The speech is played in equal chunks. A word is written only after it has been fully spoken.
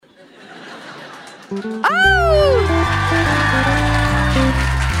Hello?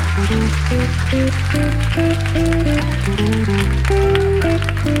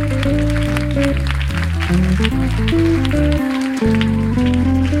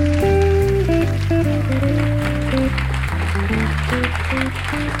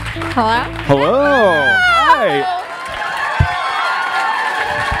 Hello. Hi.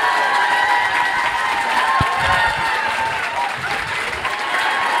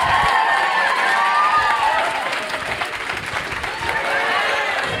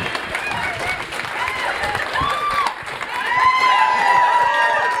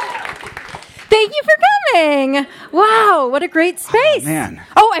 Thank you for coming. Wow, what a great space. Oh, man.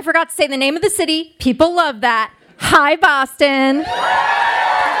 Oh, I forgot to say the name of the city. People love that. Hi, Boston.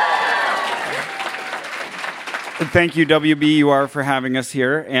 Thank you, WBUR, for having us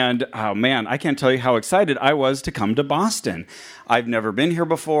here. And, oh, man, I can't tell you how excited I was to come to Boston. I've never been here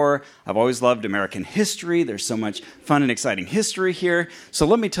before. I've always loved American history. There's so much fun and exciting history here. So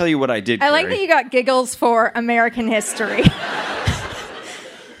let me tell you what I did, I like Carrie. that you got giggles for American history.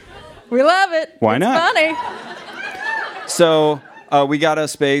 We love it. Why It's not? funny. So we got a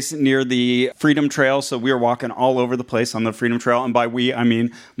space near the Freedom Trail, so we were walking all over the place on the Freedom Trail. And by we, I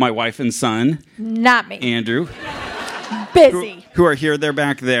mean my wife and son, Not me. Andrew, Busy. who are here. They're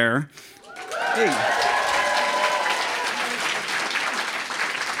back there. Hey.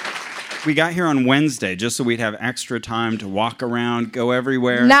 We got here on Wednesday just so we'd have extra time to walk around, go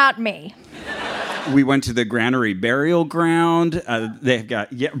everywhere. Not me. We went to the Granary Burial Ground. They've got,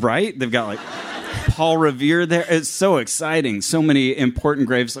 They've got like Paul Revere there. It's so exciting. So many important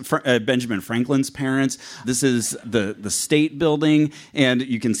graves. Benjamin Franklin's parents. This is the State Building, and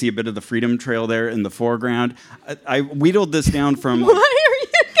you can see a bit of the Freedom Trail there in the foreground. I wheedled this down from... Why are you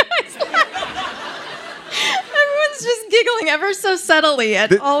guys laughing? Everyone's just giggling ever so subtly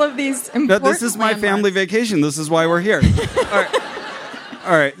at all of these important This is my family landmarks. vacation. This is why we're here.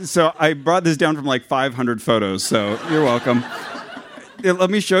 All right, so I brought this down from like 500 photos, so you're welcome.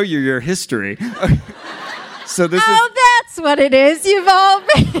 Let me show you your history. So this that's what it is. You've all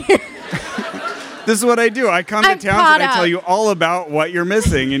been here. this is what I do. I come I'm to towns caught and I tell up. you all about what you're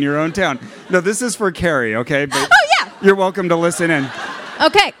missing in your own town. No, this is for Carrie, okay? But yeah. You're welcome to listen in.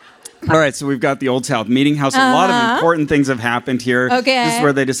 Okay. All right, so we've got the Old South Meeting House. A lot of important things have happened here. Okay. This is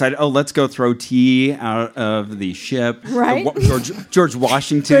where they decided, let's go throw tea out of the ship. Right. George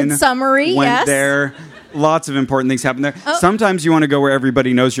Washington Good summary, went yes. there. Lots of important things happened there. Oh. Sometimes you want to go where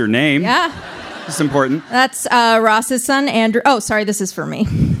everybody knows your name. Yeah. It's important. That's Ross's son, Andrew. Oh, sorry, this is for me.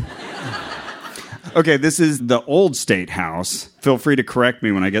 Okay, this is the Old State House. Feel free to correct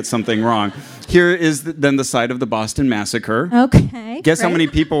me when I get something wrong. Here is then the site of the Boston Massacre. Okay. Guess how great. many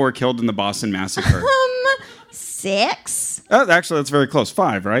people were killed in the Boston Massacre? 6. Oh, actually, that's very close.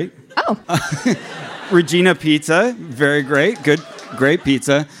 5, right? Oh. Regina Pizza, very great. Great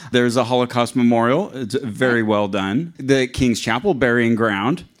pizza. There's a Holocaust memorial. It's very well done. The King's Chapel burying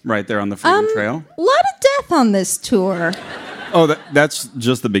ground, right there on the Freedom Trail. A lot of death on this tour. Oh, that's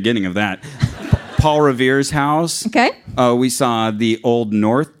just the beginning of that. Paul Revere's house. Okay. We saw the Old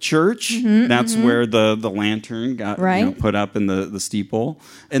North Church. That's where the lantern got Right. put up in the steeple.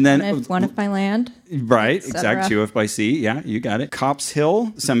 And then One if by land. right, et cetera. exact 2 if by sea. Yeah, you got it. Copp's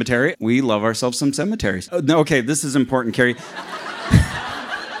Hill Cemetery. We love ourselves some cemeteries. Okay, this is important, Carrie.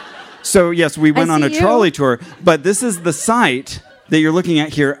 So, yes, we went on a see you. trolley tour, but this is the site that you're looking at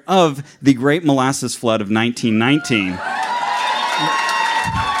here of the Great Molasses Flood of 1919.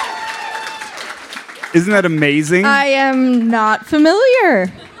 Isn't that amazing? I am not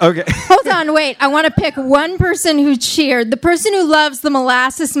familiar. Okay. Hold on, wait. I want to pick one person who cheered. The person who loves the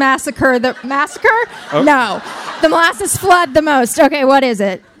Molasses Massacre. The massacre? Oh. No. The Molasses Flood the most. Okay, what is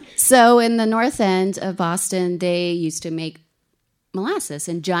it? So in the north end of Boston, they used to make molasses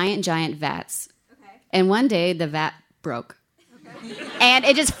in giant vats. Okay. And one day the vat broke. And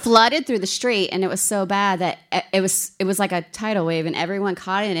it just flooded through the street, and it was so bad that it was like a tidal wave, and everyone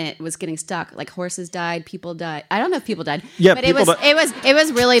caught in it was getting stuck. Like horses died, people died. I don't know if people died. Yeah, but people it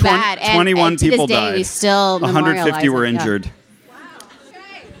was really bad. And 21 to people this day, died. we still 150 were memorialize it, yeah.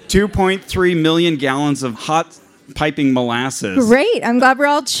 injured. 2.3 million gallons of hot piping molasses. Great. I'm glad we're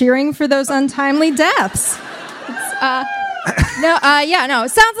all cheering for those untimely deaths. No.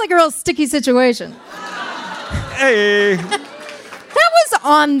 It sounds like a real sticky situation. Hey. That was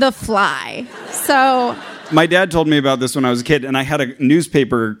on the fly. So My dad told me about this when I was a kid, and I had a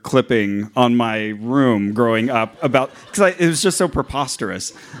newspaper clipping on my room growing up about, because it was just so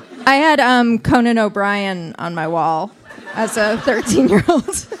preposterous. I had Conan O'Brien on my wall as a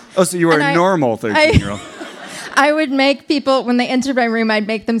 13-year-old. Oh, so you were And a normal 13-year-old. I would make people, when they entered my room, I'd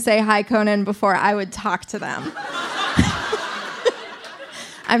make them say, "Hi, Conan," before I would talk to them.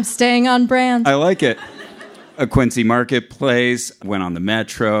 I'm staying on brand. I like it. A Quincy Marketplace, went on the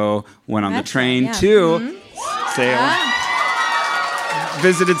metro, went on the train to Salem.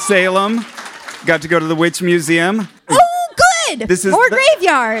 Visited Salem, got to go to the Witch Museum. Oh, good! This is more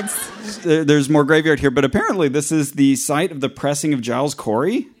graveyards. There's more graveyard here, but apparently this is the site of the pressing of Giles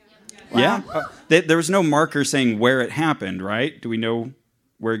Corey. Wow. Yeah. There was no marker saying where it happened, right? Do we know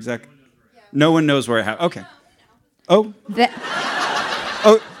where exactly? No one knows where it happened. Okay. Oh.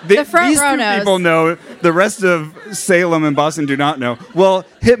 The front these row two knows. people know. The rest of Salem and Boston do not know. Well,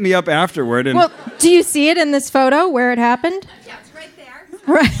 hit me up afterward. And Well, do you see it in this photo where it happened? Yeah, it's right there.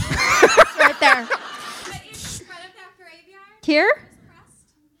 Right, it's right there. But it's in front of that graveyard. Here?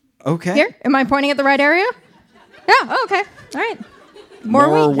 okay. Here? Am I pointing at the right area? Yeah. Oh, okay. All right.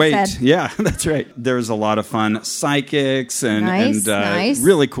 More weight. You said. Yeah, that's right. There's a lot of fun psychics and Nice.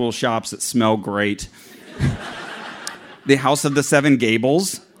 really cool shops that smell great. The House of the Seven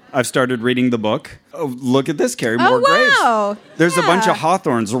Gables. I've started reading the book. Oh, look at this, Carrie. More graves. wow. There's a bunch Yeah. of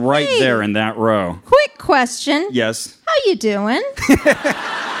hawthorns right Hey. there in that row. Quick question. Yes. How you doing?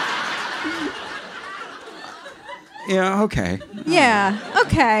 Yeah, okay. Yeah.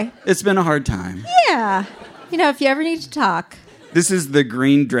 Okay. It's been a hard time. Yeah. You know, if you ever need to talk. This is the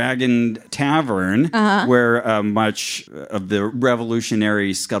Green Dragon Tavern, Uh-huh. where much of the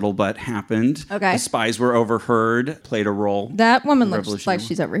revolutionary scuttlebutt happened. Okay. The spies were overheard, played a role. That woman looks Revolutionary. like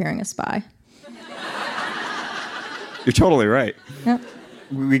she's overhearing a spy. You're totally right. Yep.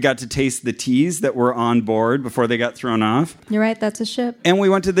 We got to taste the teas that were on board before they got thrown off. You're right. That's a ship. And we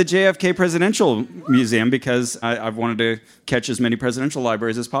went to the JFK Presidential Museum because I've wanted to catch as many presidential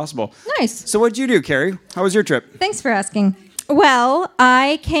libraries as possible. Nice. So what'd you do, Carrie? How was your trip? Thanks for asking. Well,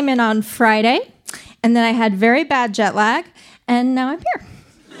 I came in on Friday, and then I had very bad jet lag, and now I'm here.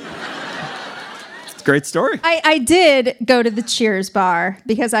 It's a great story. I did go to the Cheers bar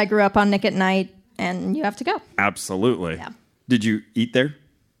because I grew up on Nick at Night, and you have to go. Absolutely. Yeah. Did you eat there?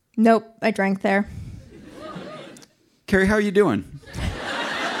 Nope, I drank there. Carrie, how are you doing?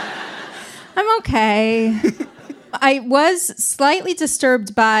 I'm okay. I was slightly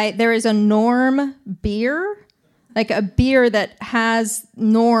disturbed by there is a Norm beer, like a beer that has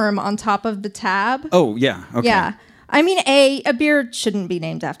Norm on top of the tab. Oh, yeah. Okay. Yeah. I mean, a beer shouldn't be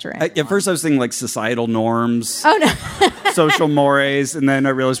named after it. At first, I was thinking like societal norms, Oh no. social mores, and then I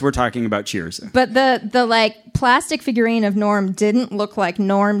realized we're talking about Cheers. But the like plastic figurine of Norm didn't look like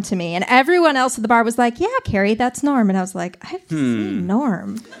Norm to me, and everyone else at the bar was like, "Yeah, Carrie, that's Norm," and I was like, "I've seen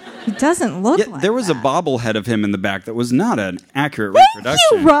Norm. He doesn't look Yeah, like there was that." a bobblehead of him in the back that was not an accurate Thank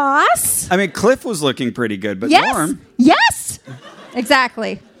reproduction. you, Ross. I mean, Cliff was looking pretty good, but Yes. Norm, Yes.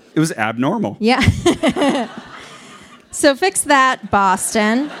 Exactly. it was abnormal. Yeah. So fix that,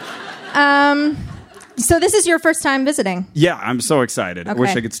 Boston. So this is your first time visiting. Yeah, I'm so excited. I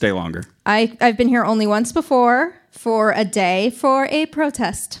wish Okay. I could stay longer. I've been here only once before for a day for a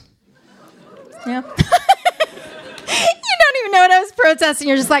protest. Yeah. You don't even know what I was protesting.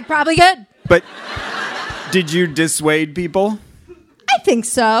 You're just like, probably good. But did you dissuade people? I think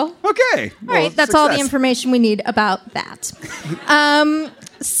so. Okay. All right, that's all the information we need about that.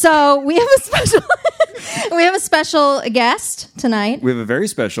 So we have a special guest tonight. We have a very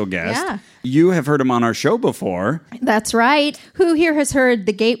special guest. Yeah. You have heard him on our show before. That's right. Who here has heard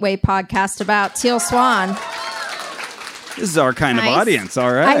the Gateway podcast about Teal Swan? This is our kind Nice. of audience,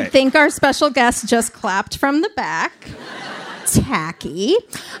 all right. I think our special guest just clapped from the back. Tacky.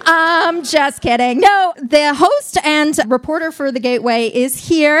 Just kidding. No, the host and reporter for the Gateway is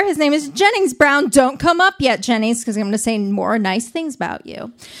here. His name is Jennings Brown. Don't come up yet, Jennings, because I'm going to say more nice things about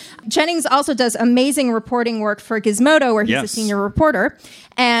you. Jennings also does amazing reporting work for Gizmodo, where he's a Yes. senior reporter.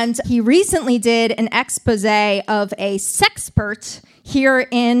 And he recently did an expose of a sexpert here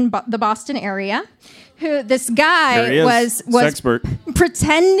in the Boston area. Who this guy There he is. was Sexpert.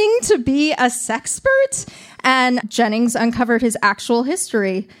 pretending to be a sexpert, and Jennings uncovered his actual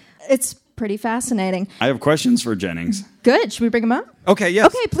history. It's pretty fascinating. I have questions for Jennings. Good. Should we bring him up? Okay, yes.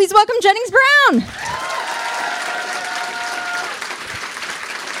 Okay, please welcome Jennings Brown.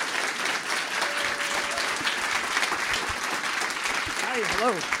 Hi,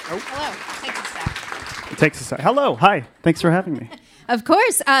 hello. Hello. Thanks, It takes a sec. Hello, hi. Thanks for having me. Of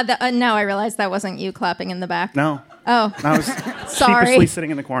course. Now I realized that wasn't you clapping in the back. No, Oh, I was Sorry. sheepishly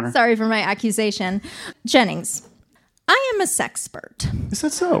sitting in the corner. sorry for my accusation. Jennings, I am a sexpert. Is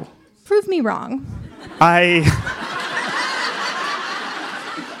that so? Prove me wrong.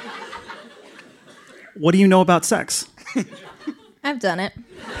 What do you know about sex? I've done it.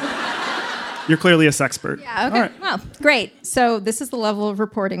 You're clearly a sexpert. Yeah, okay. All right. Well, great. So this is the level of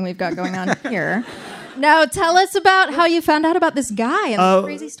reporting we've got going on here. Now, tell us about how you found out about this guy and this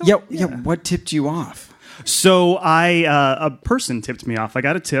crazy story. Yeah. What tipped you off? So a person tipped me off. I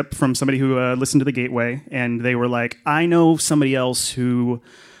got a tip from somebody who listened to The Gateway, and they were like, I know somebody else who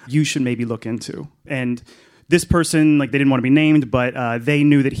you should maybe look into. And this person, like, they didn't want to be named, but they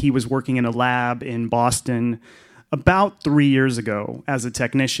knew that he was working in a lab in Boston about 3 years ago as a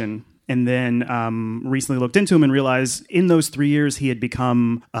technician. And then recently looked into him and realized in those 3 years he had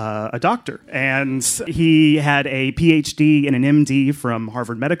become a doctor. And he had a PhD and an MD from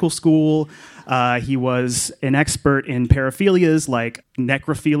Harvard Medical School. He was an expert in paraphilias like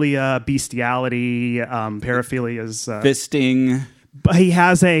necrophilia, bestiality, paraphilias. Fisting. But he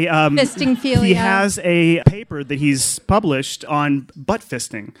has a Fistingphilia. He has a paper that he's published on butt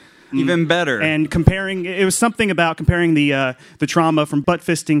fisting. Even better. And it was something about comparing the trauma from butt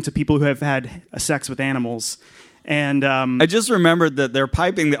fisting to people who have had sex with animals. And I just remembered that they're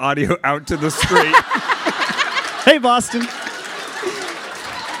piping the audio out to the street. hey, Boston.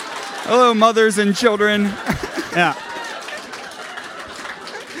 Hello, mothers and children. Yeah.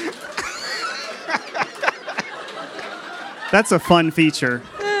 That's a fun feature.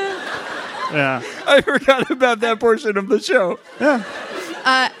 Yeah. I forgot about that portion of the show. Yeah.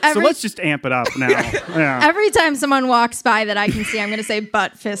 So let's just amp it up now. Yeah. Every time someone walks by that I can see, I'm going to say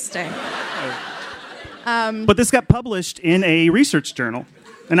butt fisting. But this got published in a research journal,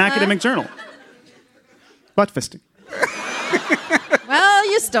 an academic journal. Butt fisting.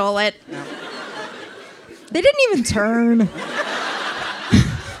 Well, you stole it. They didn't even turn.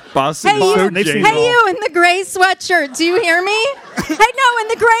 Boston is Hey, so they've seen genial. Hey, you in the gray sweatshirt. Do you hear me? Hey, no, in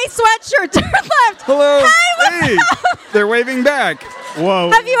the gray sweatshirt. Turn left. Hello. Hey, They're waving back.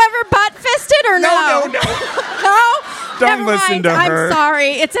 Whoa. have you ever butt fisted or no? No. No? Don't Never listen mind. to her. I'm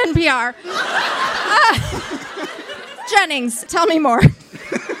sorry. It's NPR. Jennings, tell me more.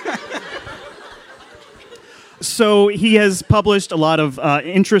 So he has published a lot of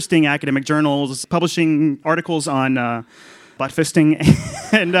interesting academic journals, publishing articles on butt fisting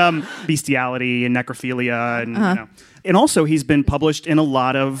and bestiality and necrophilia, and you know. And also he's been published in a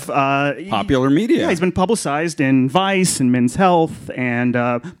lot of Popular media. Yeah, he's been publicized in Vice and Men's Health and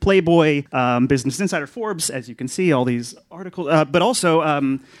Playboy, Business Insider, Forbes, as you can see, all these articles. But also,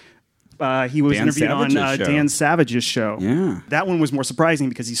 he was Dan interviewed on Savage's show. Dan Savage's show. Yeah. That one was more surprising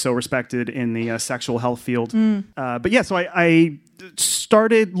because he's so respected in the sexual health field. But yeah, so I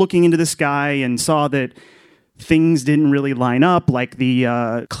started looking into this guy and saw that things didn't really line up. Like the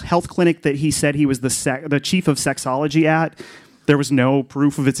health clinic that he said he was the chief of sexology at, there was no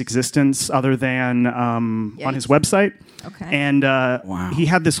proof of its existence other than on his website. Okay. And Wow. he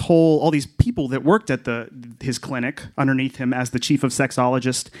had all these people that worked at his clinic underneath him as the chief of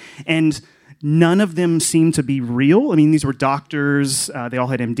sexologist, and none of them seemed to be real. I mean, these were doctors. They all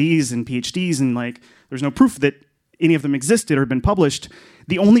had MDs and PhDs, and like there's no proof that any of them existed or had been published.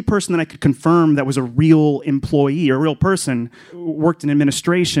 The only person that I could confirm that was a real employee or a real person worked in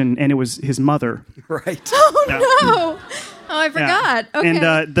administration, and it was his mother. Right. Oh, Yeah. no. Oh, I Yeah. forgot. Okay.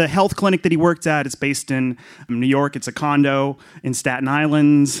 And the health clinic that he worked at is based in New York. It's a condo in Staten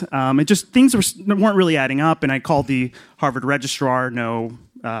Island. Things weren't really adding up, and I called the Harvard registrar. No,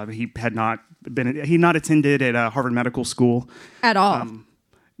 he had not attended at Harvard Medical School. At all.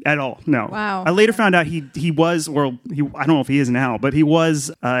 At all, no. Wow. I later found out he was, I don't know if he is now, but he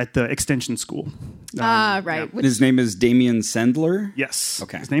was at the extension school. Right. His name is Damien Sendler. Yes.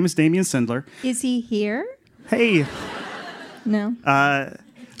 Okay. His name is Damien Sendler. Is he here? Hey. No.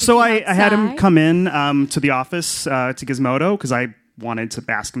 So I had him outside? come in to the office to Gizmodo because I wanted to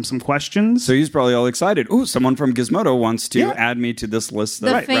ask him some questions. So he's probably all excited. Ooh, someone from Gizmodo wants to Yeah. add me to this list of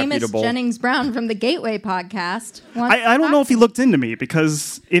The famous reputable. Jennings Brown from the Gateway podcast. I don't know if he looked into me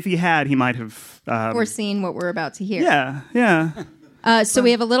because if he had, he might have. foreseen what we're about to hear. Yeah. So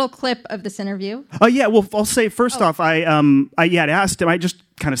we have a little clip of this interview. Yeah. Well, I'll say first off, I had asked him. I just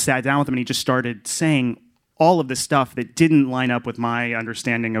kind of sat down with him, and he just started saying all of this stuff that didn't line up with my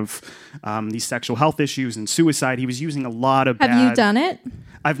understanding of these sexual health issues and suicide. He was using a lot of. Have you done it?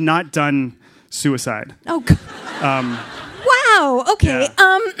 I've not done suicide. Oh. Wow. Okay.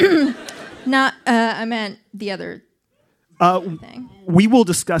 Yeah. Not. I meant the other thing. We will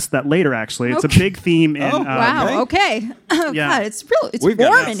discuss that later. Actually, it's Okay. a big theme in. Wow. Okay. Oh, Yeah. God, it's real. It's We've got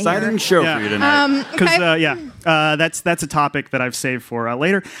warm an in exciting here. show Yeah. for you tonight. Because that's a topic that I've saved for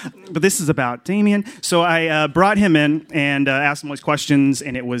later. But this is about Damien. So I brought him in and asked him all these questions,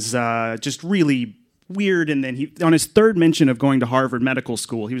 and it was just really weird. And then he, on his third mention of going to Harvard Medical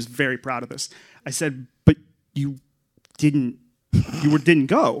School, he was very proud of this. I said, "But you didn't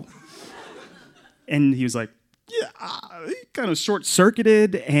go." And he was like, yeah, kind of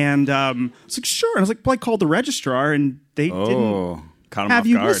short-circuited. And I was like, sure. And I was like, well, I called the registrar, and they didn't caught him have off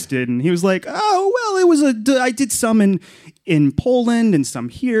you guard. listed. And he was like, oh, well, I did some in Poland and some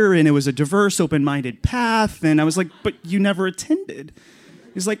here, and it was a diverse, open-minded path. And I was like, but you never attended.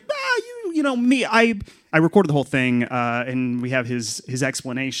 He's like, you know me. I recorded the whole thing, and we have his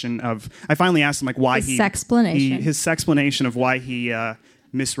explanation of. I finally asked him like why His explanation of why he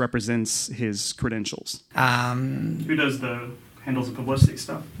misrepresents his credentials. Who does the handles the publicity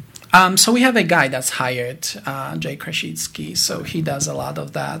stuff? So we have a guy that's hired, Jay Krasicki, so he does a lot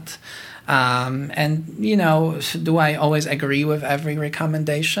of that. And, you know, do I always agree with every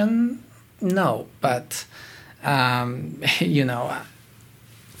recommendation? No, but, you know,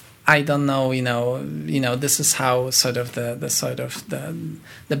 I don't know, you know, this is how sort of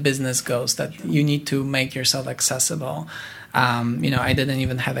the business goes, that you need to make yourself accessible. You know, I didn't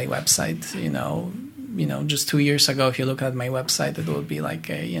even have a website, you know, just 2 years ago, if you look at my website, it would be like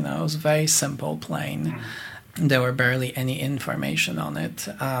it was very simple, plain. There were barely any information on it.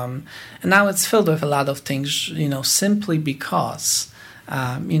 And now it's filled with a lot of things, you know, simply because,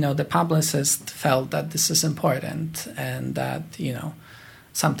 you know, the publicist felt that this is important and that, you know,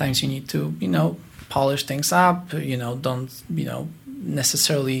 sometimes you need to, you know, polish things up, you know, don't, you know,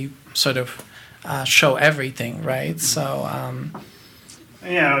 necessarily sort of show everything, right? So,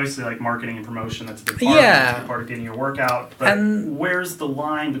 yeah, obviously, like marketing and promotion, that's a big part, Yeah. that's a big part of getting your work out. But And- where's the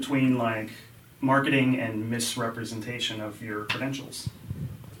line between, like, marketing and misrepresentation of your credentials?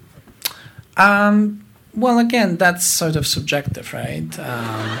 Well, again, that's sort of subjective, right?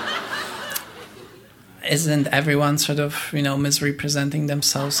 Isn't everyone sort of, you know, misrepresenting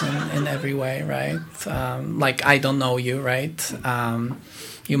themselves in every way, right? Like, I don't know you, right?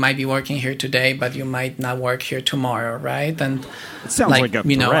 You might be working here today, but you might not work here tomorrow, right? And It sounds like a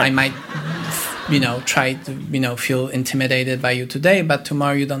you know, threat. I might, you know, try to, you know, feel intimidated by you today, but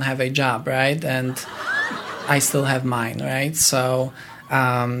tomorrow you don't have a job, right? And I still have mine, right? So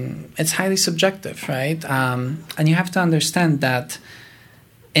it's highly subjective, right? And you have to understand that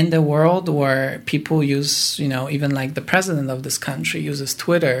in the world where people use, you know, even like the president of this country uses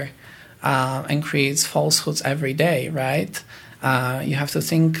Twitter and creates falsehoods every day, right? You have to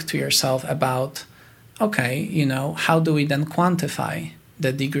think to yourself about, okay, you know, how do we then quantify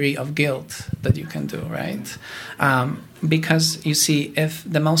the degree of guilt that you can do, right? Because you see, if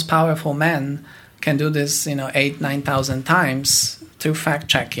the most powerful man can do this, you know, 8,000, 9,000 times through fact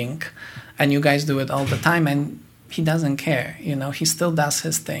checking, and you guys do it all the time, and he doesn't care, you know, he still does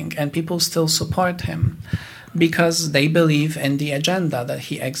his thing, and people still support him because they believe in the agenda that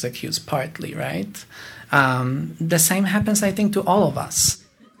he executes partly, right? The same happens, I think, to all of us.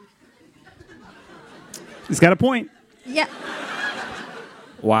 He's got a point. Yeah.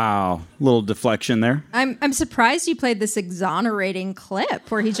 Wow. Little deflection there. I'm surprised you played this exonerating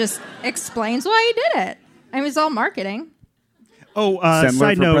clip where he just explains why he did it. I mean, it's all marketing. Oh, Sandler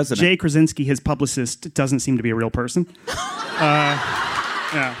side for note, president. Jay Krasinski, his publicist, doesn't seem to be a real person.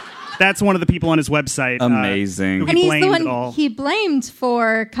 Yeah. That's one of the people on his website. Amazing. Who And he he's blamed the it one all. he blamed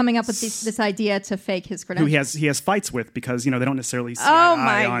for coming up with this idea to fake his Who credentials. he has fights with because, you know, they don't necessarily see Oh eye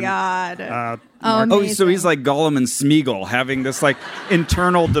my on, God. uh, Oh, Oh, so he's like Gollum and Smeagol having this like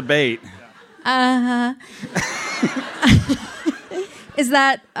internal debate. Is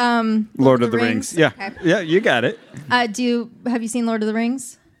that Lord of the Rings. Yeah. Okay. Yeah, you got it. Have you seen Lord of the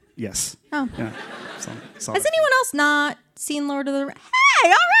Rings? Yes. Oh. Yeah. Saw Has that. anyone else not seen Lord of the Rings? Hey,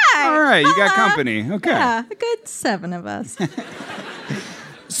 all right. All right, you got company. Okay. Yeah, a good 7 of us.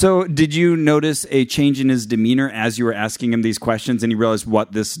 So, did you notice a change in his demeanor as you were asking him these questions and you realized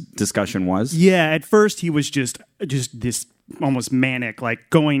what this discussion was? Yeah, at first he was just this almost manic, like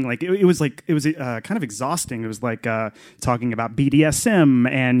going like it was kind of exhausting. It was like talking about BDSM,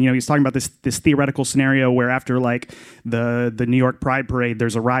 and you know, he's talking about this theoretical scenario where after like the New York Pride Parade,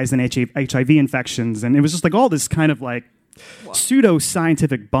 there's a rise in HIV infections, and it was just like all this kind of like pseudo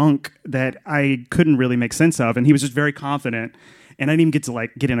scientific bunk that I couldn't really make sense of, and he was just very confident. And I didn't even get to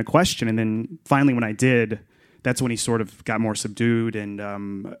like get in a question, and then finally when I did, that's when he sort of got more subdued, and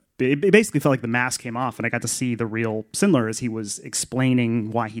it basically felt like the mask came off, and I got to see the real Sindler as he was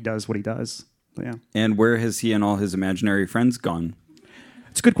explaining why he does what he does. But yeah, And where has he and all his imaginary friends gone?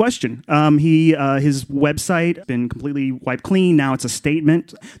 it's a good question. His website been completely wiped clean. Now it's a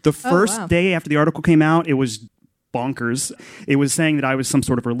statement. The first wow. day after the article came out, it was bonkers. It was saying that I was some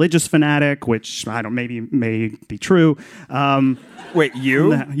sort of religious fanatic, which I don't maybe may be true. Wait,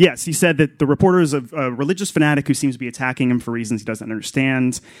 you? Yes, he said that the reporter is a religious fanatic who seems to be attacking him for reasons he doesn't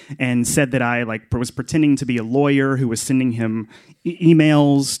understand, and said that I was pretending to be a lawyer who was sending him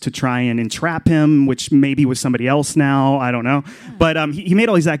emails to try and entrap him, which maybe was somebody else now. I don't know. But he made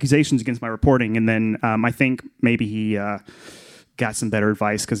all these accusations against my reporting, and then I think maybe he got some better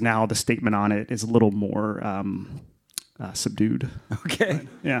advice because now the statement on it is a little more subdued. Okay.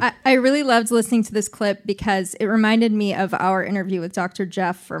 Yeah. I really loved listening to this clip because it reminded me of our interview with Dr.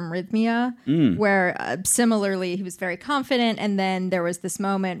 Jeff from Rhythmia, where similarly he was very confident, and then there was this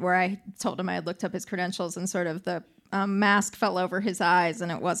moment where I told him I had looked up his credentials and sort of the mask fell over his eyes,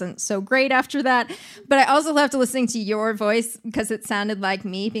 and it wasn't so great after that. But I also loved listening to your voice because it sounded like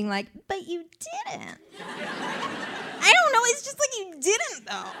me being like, but you didn't. I don't know. It's just like you didn't,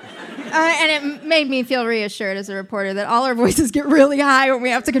 though. And it made me feel reassured as a reporter that all our voices get really high when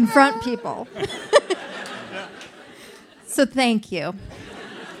we have to confront people. So thank you.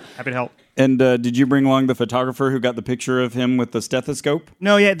 Happy to help. And did you bring along the photographer who got the picture of him with the stethoscope?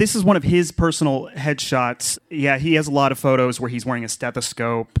 No, yeah, this is one of his personal headshots. Yeah, he has a lot of photos where he's wearing a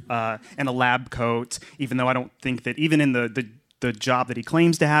stethoscope and a lab coat, even though I don't think that even in the job that he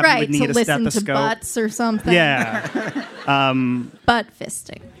claims to have, he would need to a listen stethoscope. to butts or something. Yeah. Butt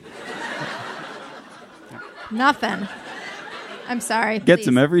fisting. Nothing. I'm sorry. Gets please.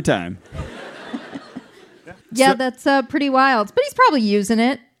 him every time. Yeah, that's pretty wild. But he's probably using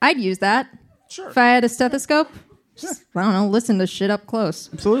it. I'd use that. Sure. If I had a stethoscope. Just, I don't know, listen to shit up close.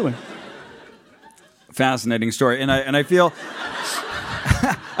 Absolutely. Fascinating story. And I feel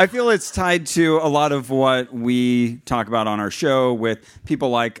I feel it's tied to a lot of what we talk about on our show with people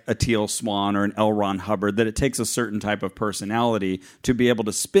like a Teal Swan or an L. Ron Hubbard, that it takes a certain type of personality to be able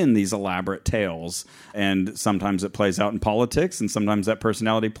to spin these elaborate tales. And sometimes it plays out in politics, and sometimes that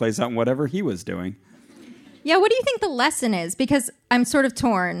personality plays out in whatever he was doing. Yeah, what do you think the lesson is? Because I'm sort of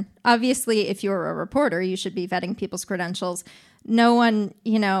torn. Obviously, if you're a reporter, you should be vetting people's credentials. No one,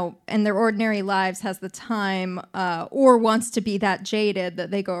 in their ordinary lives has the time or wants to be that jaded that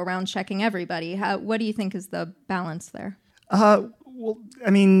they go around checking everybody. What do you think is the balance there? Well,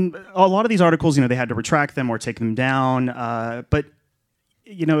 I mean, a lot of these articles, they had to retract them or take them down. But,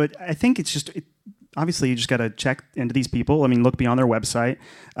 I think it's just... Obviously, you just got to check into these people. I mean, look beyond their website.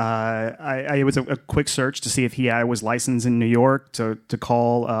 It was a quick search to see if he was licensed in New York, to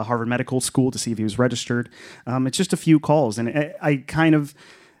call Harvard Medical School to see if he was registered. It's just a few calls, and I kind of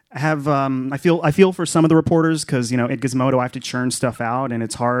have. I feel for some of the reporters because at Gizmodo I have to churn stuff out, and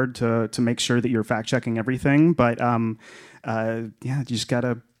it's hard to make sure that you're fact checking everything. But you just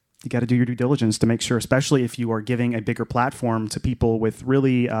gotta. You got to do your due diligence to make sure, especially if you are giving a bigger platform to people with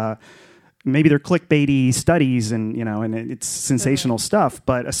really. Maybe they're clickbaity studies and it's sensational stuff,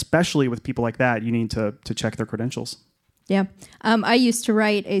 but especially with people like that, you need to check their credentials. Yeah. I used to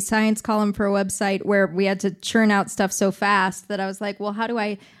write a science column for a website where we had to churn out stuff so fast that I was like, well, how do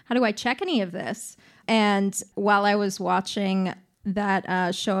I check any of this? And while I was watching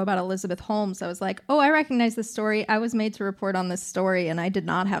that show about Elizabeth Holmes, I was like, oh, I recognize this story. I was made to report on this story, and I did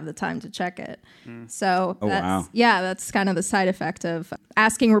not have the time to check it. So that's kind of the side effect of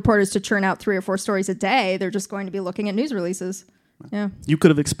asking reporters to churn out 3 or 4 stories a day. They're just going to be looking at news releases. Yeah. You could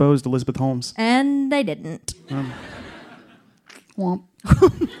have exposed Elizabeth Holmes. And they didn't. And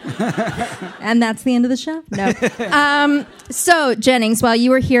that's the end of the show? No. So, Jennings, while you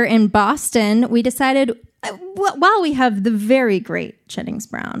were here in Boston, we decided... while we have the very great Jennings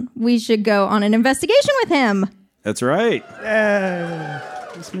Brown, we should go on an investigation with him. That's right.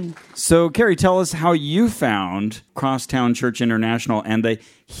 So, Carrie, tell us how you found Crosstown Church International and the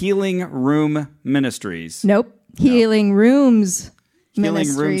Healing Room Ministries. Nope. Healing Rooms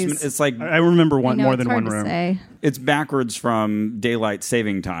Ministries. Rooms. It's like I remember more than one room. Say. It's backwards from daylight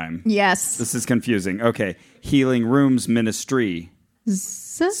saving time. Yes. This is confusing. Okay. Healing Rooms Ministry.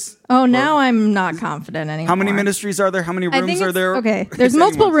 Now I'm not confident anymore. How many ministries are there? How many rooms are there? Okay, there's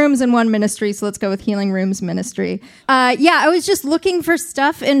multiple rooms in one ministry, so let's go with Healing Rooms Ministry. I was just looking for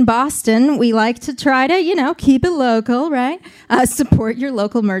stuff in Boston. We like to try to, keep it local, right? Support your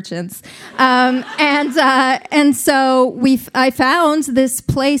local merchants. And so I found this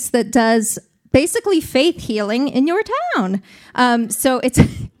place that does basically faith healing in your town. So it's,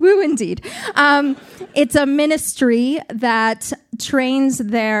 woo indeed. It's a ministry that trains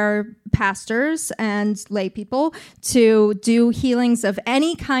their pastors and lay people to do healings of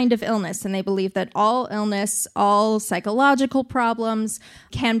any kind of illness. And they believe that all illness, all psychological problems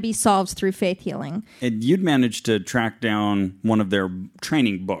can be solved through faith healing. And you'd managed to track down one of their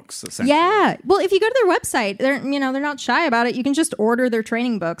training books, essentially. Yeah. Well, if you go to their website, they're not shy about it. You can just order their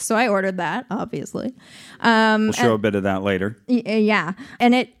training books. So I ordered that, obviously. We'll show a bit of that later. Yeah.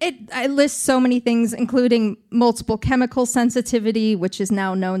 And it lists so many things, including multiple chemical sensitivity, which is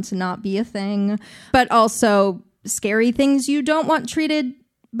now known to not be a thing, but also scary things you don't want treated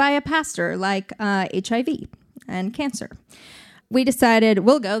by a pastor, like HIV and cancer. We decided,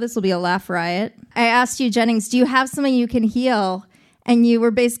 we'll go. This will be a laugh riot. I asked you, Jennings, do you have something you can heal? And you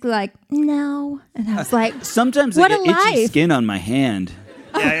were basically like, no. And I was like, sometimes what I get a itchy life. skin on my hand.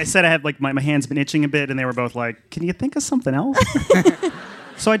 Yeah, I said I have like my hand's been itching a bit, and they were both like, "Can you think of something else?"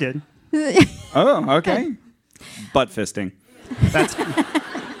 So I did. Oh, okay. Butt fisting. That's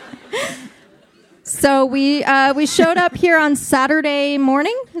So we showed up here on Saturday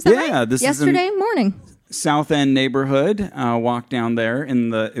morning. Is that right? Yeah, this is yesterday morning. South End neighborhood. Walked down there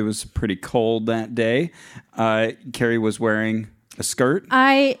it was pretty cold that day. Carrie was wearing a skirt.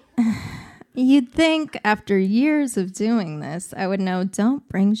 You'd think after years of doing this, I would know don't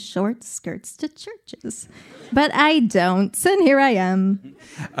bring short skirts to churches. But I don't, and here I am.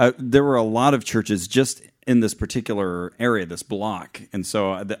 There were a lot of churches just in this particular area, this block. And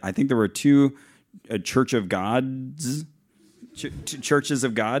so I think there were two Churches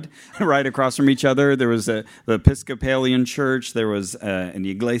of God right across from each other. There was the Episcopalian Church. There was an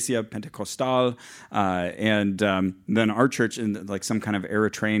Iglesia Pentecostal, and then our church in like some kind of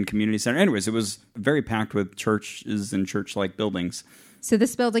Eritrean community center. Anyways, it was very packed with churches and church-like buildings. So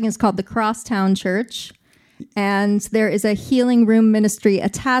this building is called the Crosstown Church, and there is a healing room ministry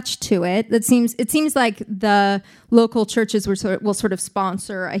attached to it. It seems like the local churches will sort of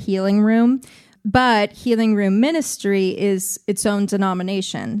sponsor a healing room. But Healing Room Ministry is its own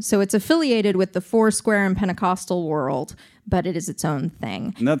denomination. So it's affiliated with the Foursquare and Pentecostal world, but it is its own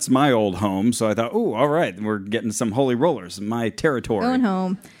thing. And that's my old home, so I thought, oh, all right, we're getting some holy rollers in my territory. Going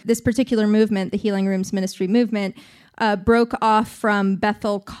home. This particular movement, the Healing Rooms Ministry movement, broke off from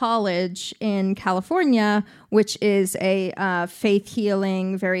Bethel College in California, which is a faith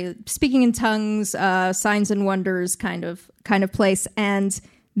healing, very speaking in tongues, signs and wonders kind of place. And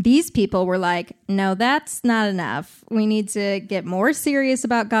these people were like, no, that's not enough. We need to get more serious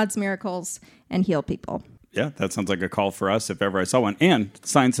about God's miracles and heal people. Yeah, that sounds like a call for us if ever I saw one. And the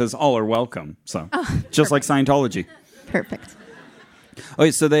sign says all are welcome. So just like Scientology. Perfect.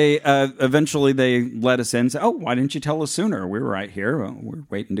 Okay, so they eventually they let us in and said, oh, why didn't you tell us sooner? We were right here. Well, we're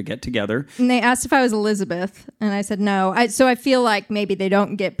waiting to get together. And they asked if I was Elizabeth, and I said no. So I feel like maybe they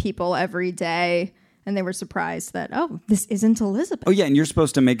don't get people every day. And they were surprised that, oh, this isn't Elizabeth. Oh, yeah, and you're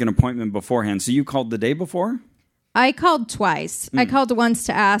supposed to make an appointment beforehand. So you called the day before? I called twice. I called once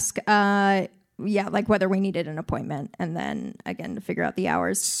to ask, like whether we needed an appointment, and then again to figure out the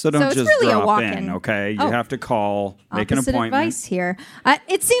hours. So don't it's just really drop a walk-in. in, okay? You have to call, make an Opposite appointment. advice here.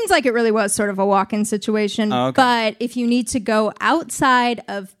 It seems like it really was sort of a walk-in situation. Oh, okay. But if you need to go outside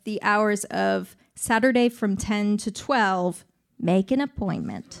of the hours of Saturday from 10 to 12, make an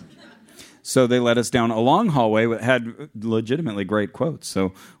appointment. So they led us down a long hallway that had legitimately great quotes.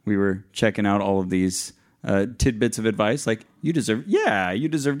 So we were checking out all of these tidbits of advice, like, you deserve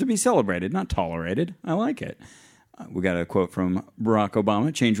to be celebrated, not tolerated. I like it. We got a quote from Barack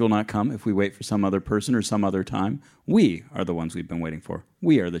Obama: change will not come if we wait for some other person or some other time. We are the ones we've been waiting for.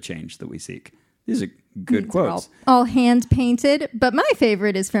 We are the change that we seek. These are good quotes. All hand-painted, but my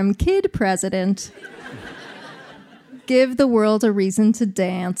favorite is from Kid President. Give the world a reason to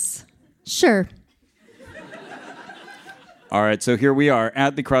dance. Sure. All right, so here we are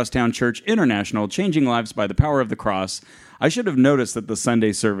at the Crosstown Church International, changing lives by the power of the cross. I should have noticed that the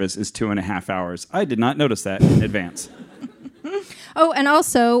Sunday service is 2.5 hours. I did not notice that in advance. Oh, and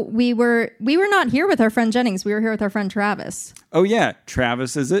also, we were not here with our friend Jennings. We were here with our friend Travis. Oh, yeah.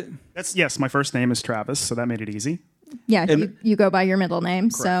 Travis, is it? yes. My first name is Travis, so that made it easy. Yeah, And- you go by your middle name.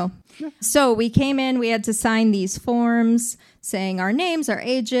 Correct. So we came in, we had to sign these forms saying our names, our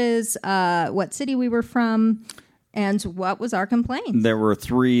ages, what city we were from, and what was our complaint. There were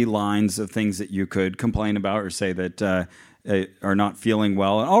 3 lines of things that you could complain about or say that are not feeling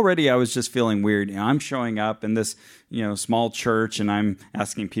well. And already I was just feeling weird. You know, I'm showing up in this small church and I'm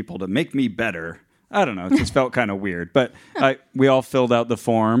asking people to make me better. I don't know. It just felt kind of weird. But we all filled out the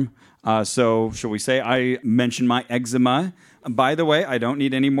form. So shall we say I mentioned my eczema. By the way, I don't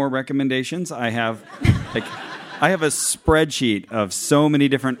need any more recommendations. I have a spreadsheet of so many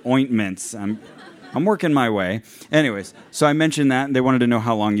different ointments. I'm working my way. Anyways, so I mentioned that, and they wanted to know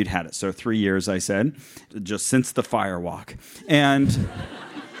how long you'd had it. So 3 years, I said, just since the fire walk. And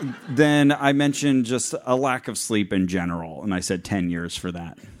then I mentioned just a lack of sleep in general, and I said 10 years for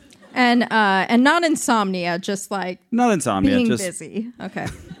that. And not insomnia, just like Not insomnia, being just busy. Okay.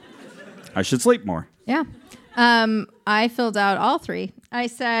 I should sleep more. Yeah. I filled out all three. I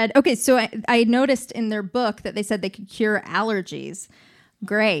said, okay, so I noticed in their book that they said they could cure allergies.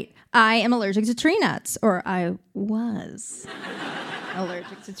 Great. I am allergic to tree nuts, or I was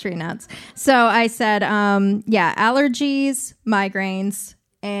allergic to tree nuts. So I said, allergies, migraines,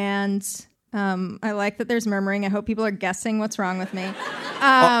 and I like that there's murmuring. I hope people are guessing what's wrong with me.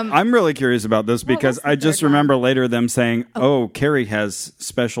 I'm really curious about this because what's the I just third one? remember later them saying, Carrie has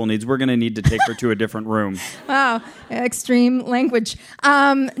special needs. We're going to need to take her to a different room. Wow, extreme language.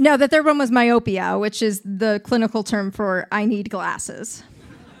 No, the third one was myopia, which is the clinical term for I need glasses.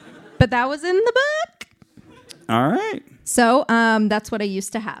 But that was in the book. All right. So that's what I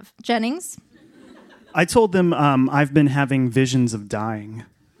used to have. Jennings? I told them I've been having visions of dying.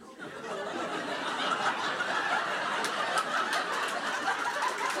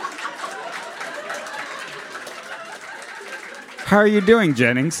 How are you doing,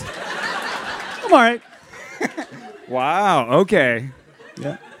 Jennings? I'm all right. Wow. Okay.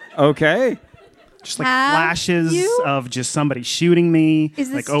 Yeah. Okay. Just like Have flashes you? of just somebody shooting me.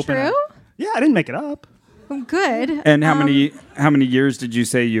 Is this like true? Yeah, I didn't make it up. Oh, good. And how many years did you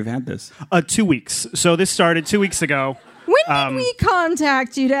say you've had this? 2 weeks. So this started 2 weeks ago. When did we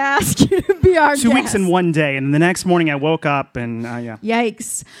contact you to ask you to be our 2 guest? weeks and one day, and the next morning I woke up and yeah.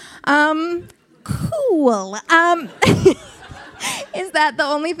 Yikes. Cool. Is that the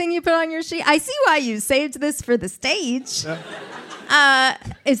only thing you put on your sheet? I see why you saved this for the stage.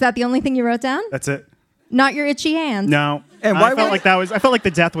 Is that the only thing you wrote down? That's it. Not your itchy hands? No. And I why felt would- like I felt like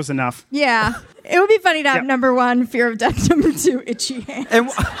the death was enough. Yeah. It would be funny to have Yep. number one, fear of death, number two, itchy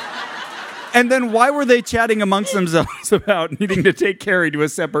hands. And then why were they chatting amongst themselves about needing to take Carrie to a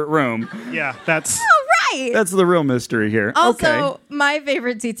separate room? Yeah, that's All right. That's the real mystery here. Also, Okay. my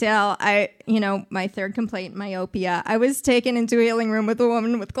favorite detail, my third complaint, myopia. I was taken into a healing room with a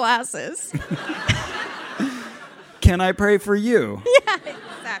woman with glasses. Can I pray for you? Yeah,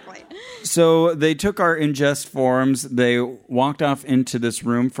 exactly. So they took our ingest forms. They walked off into this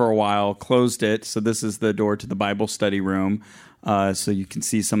room for a while, closed it. So this is the door to the Bible study room. So you can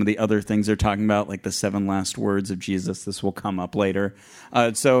see some of the other things they're talking about, like the 7 last words of Jesus. This will come up later.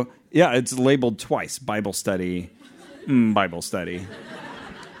 It's labeled twice, Bible study, Bible study.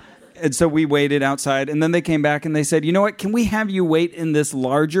 And so we waited outside, and then they came back and they said, you know what, can we have you wait in this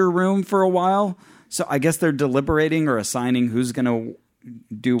larger room for a while? So I guess they're deliberating or assigning who's going to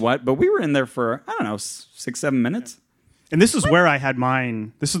do what. But we were in there for, 6-7 minutes. And this is where I had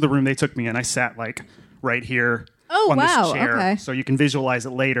mine. This is the room they took me in. I sat like right here Oh, on wow, this chair. okay. So you can visualize it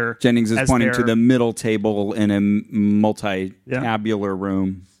later. Jennings is as pointing to they're- the middle table in a multi-tabular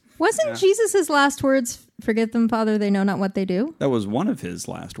room. Wasn't Jesus' last words, forget them, Father, they know not what they do? That was one of his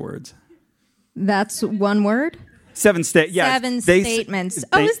last words. That's one word? 7 statements. Statements.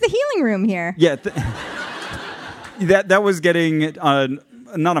 It's the healing room here. Yeah. That was getting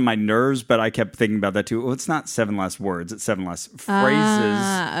not on my nerves, but I kept thinking about that too. Well, it's not 7 less words; it's 7 less phrases.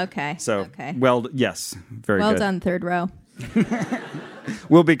 Ah, okay. So, okay. well, yes, very Well good. done, third row.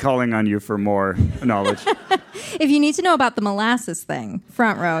 We'll be calling on you for more knowledge. If you need to know about the molasses thing,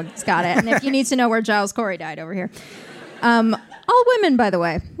 front row's got it. And if you need to know where Giles Corey died, over here. All women, by the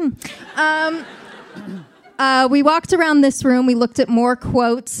way. We walked around this room. We looked at more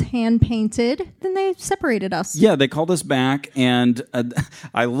quotes, hand-painted. Then they separated us. Yeah, they called us back, and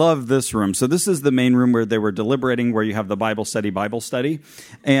I love this room. So this is the main room where they were deliberating, where you have the Bible study.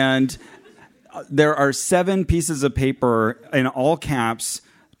 And there are 7 pieces of paper in all caps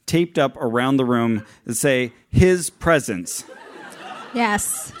taped up around the room that say, His presence.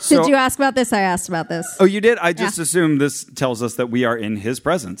 Yes. So- Did you ask about this? I asked about this. Oh, you did? I just Yeah. assumed this tells us that we are in His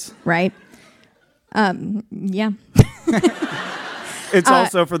presence. Right? Yeah. It's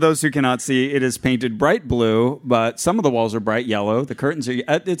also, for those who cannot see, it is painted bright blue, but some of the walls are bright yellow. The curtains are...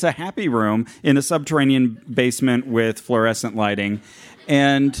 It's a happy room in a subterranean basement with fluorescent lighting.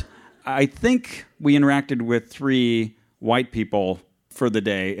 And I think we interacted with 3 white people for the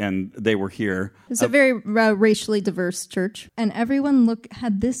day, and they were here. It's a very racially diverse church. And everyone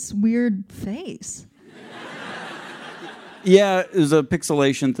had this weird face. Yeah, it was a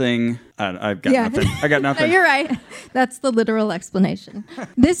pixelation thing. I've got nothing. I got No, nothing. you're right. That's the literal explanation.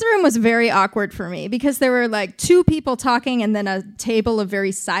 This room was very awkward for me because there were like two people talking and then a table of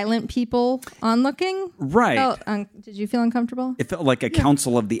very silent people onlooking. Right. Did you feel uncomfortable? It felt like a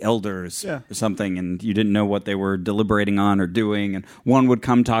council of the elders or something, and you didn't know what they were deliberating on or doing. And one would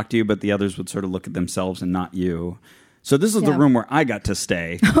come talk to you, but the others would sort of look at themselves and not you. So this is the room where I got to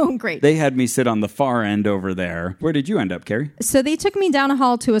stay. Oh, great. They had me sit on the far end over there. Where did you end up, Carrie? So they took me down a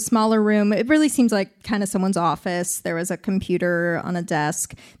hall to a smaller room. It really seems like kind of someone's office. There was a computer on a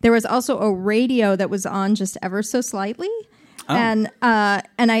desk. There was also a radio that was on just ever so slightly. Oh. And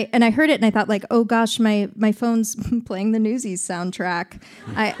I heard it and I thought like, oh gosh, my phone's playing the Newsies soundtrack.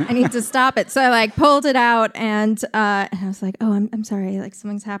 I need to stop it. So I like pulled it out and I was like, oh, I'm sorry, like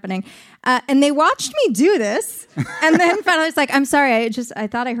something's happening. And they watched me do this. And then finally it's like, I'm sorry, I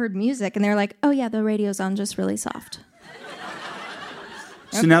thought I heard music. And they're like, oh yeah, the radio's on just really soft.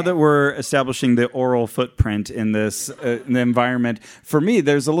 So now that we're establishing the oral footprint in this in the environment, for me,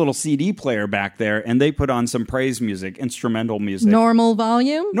 there's a little CD player back there, and they put on some praise music, instrumental music. Normal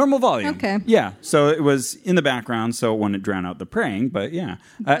volume? Normal volume. Okay. Yeah. So it was in the background, so it wouldn't drown out the praying, but yeah.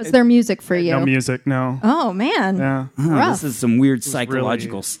 Was there music for you? No music, no. Oh, man. Yeah. Rough. This is some weird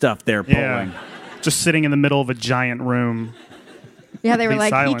psychological really- stuff they're pulling. Yeah. Just sitting in the middle of a giant room. Yeah, they were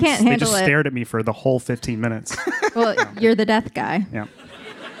Complete like, silence. he can't They handle just it. stared at me for the whole 15 minutes. Well, you're the death guy. Yeah.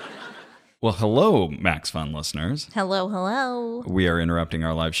 Well, hello, Max Fun listeners. Hello, hello. We are interrupting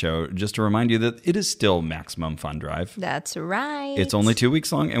our live show just to remind you that it is still Maximum Fun Drive. That's right. It's only 2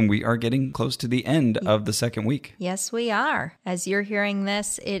 weeks long, and we are getting close to the end of the second week. Yes, we are. As you're hearing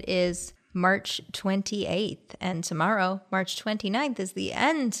this, it is March 28th, and tomorrow, March 29th, is the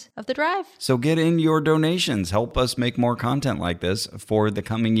end of the drive. So get in your donations. Help us make more content like this for the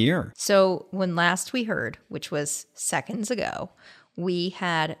coming year. So when last we heard, which was seconds ago, we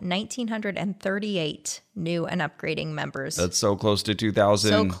had 1,938 new and upgrading members. That's so close to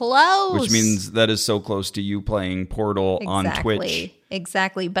 2,000. So close. Which means that is so close to you playing Portal on Twitch.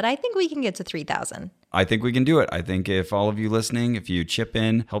 Exactly. But I think we can get to 3,000. I think we can do it. I think if all of you listening, if you chip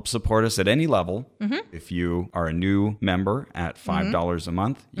in, help support us at any level, if you are a new member at $5 a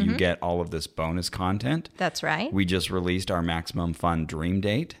month, you get all of this bonus content. That's right. We just released our Maximum Fun Dream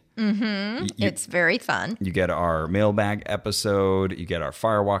Date. It's very fun. You get our mailbag episode, you get our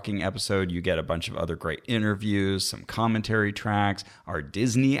firewalking episode, you get a bunch of other great interviews, some commentary tracks, our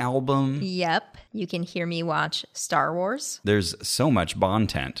Disney album. Yep. You can hear me watch Star Wars. There's so much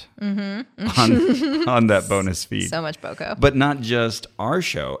Bontent on that bonus feed. So much Boko. But not just our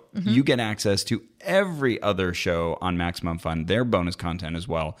show. You get access to every other show on Maximum Fun, their bonus content as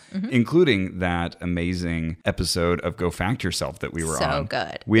well, including that amazing episode of Go Fact Yourself that we were on. So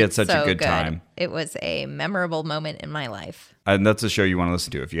good. We had It's such a so good time. It was a memorable moment in my life. And that's a show you want to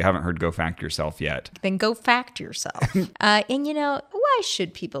listen to if you haven't heard Go Fact Yourself yet. Then go fact yourself. And you know, why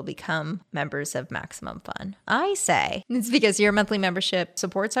should people become members of Maximum Fun? I say it's because your monthly membership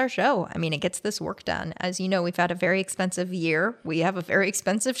supports our show. I mean, it gets this work done. As you know, we've had a very expensive year. We have a very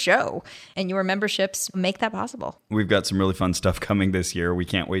expensive show, and your memberships make that possible. We've got some really fun stuff coming this year we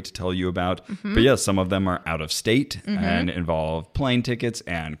can't wait to tell you about. But yes, some of them are out of state and involve plane tickets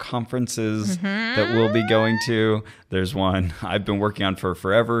and conferences that we'll be going to. There's one I've been working on for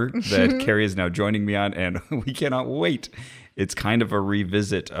forever that Carrie is now joining me on, and we cannot wait. It's kind of a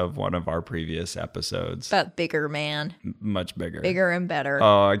revisit of one of our previous episodes. But bigger, man. Much bigger. Bigger and better.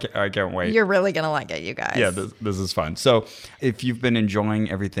 Oh, I can't wait. You're really going to like it, you guys. Yeah, this is fun. So if you've been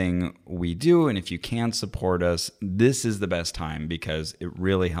enjoying everything we do, and if you can support us, this is the best time because it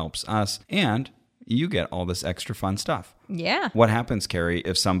really helps us, and you get all this extra fun stuff. Yeah. What happens, Carrie,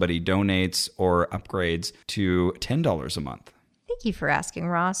 if somebody donates or upgrades to $10 a month? Thank you for asking,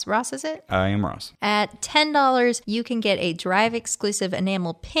 Ross. Ross, is it? I am Ross. At $10, you can get a Drive-exclusive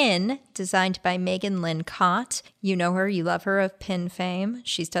enamel pin designed by Megan Lynn Cott. You know her. You love her of pin fame.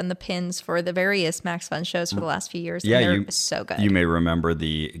 She's done the pins for the various Max Fun shows for the last few years. Yeah, and they're so good. You may remember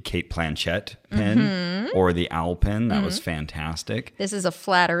the Kate Blanchett pin or the owl pin. That was fantastic. This is a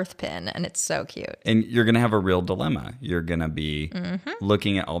flat earth pin, and it's so cute. And you're going to have a real dilemma. You're going to be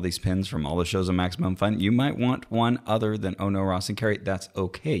looking at all these pins from all the shows of Maximum Fun. You might want one other than Oh No, Ross and Carrie. That's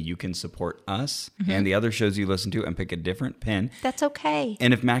okay. You can support us and the other shows you listen to and pick a different pin. That's okay.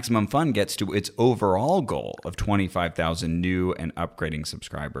 And if Maximum Fun gets to its overall goal of 25,000 new and upgrading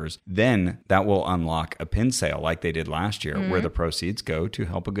subscribers, then that will unlock a pin sale like they did last year where the proceeds go to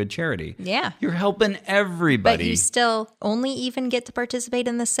help a good charity. Yeah. You're helping everybody. But you still only even get to participate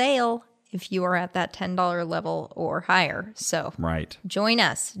in the sale if you are at that $10 level or higher. So Right. join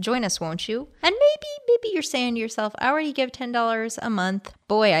us, won't you? And maybe you're saying to yourself, I already give $10 a month.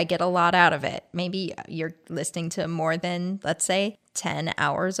 Boy, I get a lot out of it. Maybe you're listening to more than, let's say, 10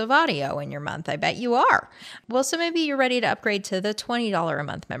 hours of audio in your month. I bet you are. Well, so maybe you're ready to upgrade to the $20 a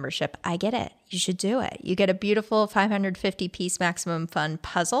month membership. I get it. You should do it. You get a beautiful 550-piece Maximum Fun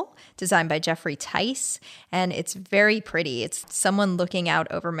puzzle designed by Jeffrey Tice, and it's very pretty. It's someone looking out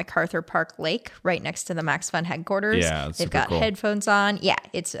over MacArthur Park Lake right next to the Max Fun headquarters. Yeah, it's They've super got cool. headphones on. Yeah,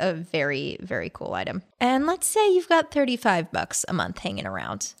 it's a very, very cool item. And let's say you've got $35 a month hanging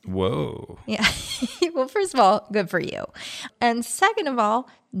around. Whoa. Yeah. Well, first of all, good for you. And second of all,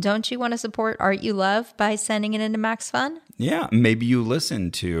 don't you want to support art you love by sending it into Max Fun? Yeah, maybe you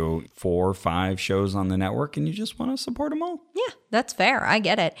listen to 4 or 5 shows on the network and you just want to support them all. Yeah, that's fair. I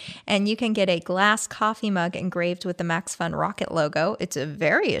get it. And you can get a glass coffee mug engraved with the Max Fun rocket logo. It's a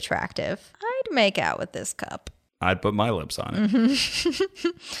very attractive. I'd make out with this cup. I'd put my lips on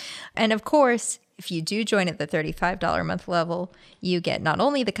it. And of course, if you do join at the $35 a month level, you get not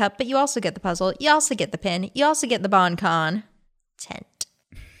only the cup, but you also get the puzzle, you also get the pin, you also get the BonCon tent.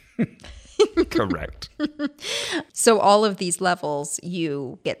 Correct. So all of these levels,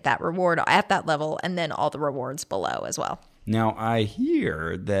 you get that reward at that level and then all the rewards below as well. Now, I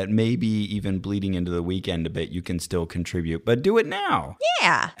hear that maybe even bleeding into the weekend a bit, you can still contribute, but do it now.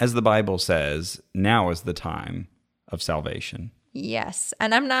 Yeah. As the Bible says, now is the time of salvation. Yes.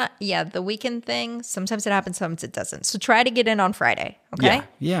 And I'm not, the weekend thing, sometimes it happens, sometimes it doesn't. So try to get in on Friday, okay?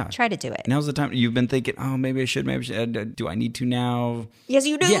 Yeah. Try to do it. Now's the time. You've been thinking, oh, maybe I should. Do I need to now? Yes,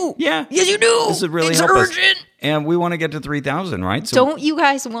 you do. Yeah. Yes, you do. This would really it's help urgent. us. And we want to get to 3,000, right? So Don't you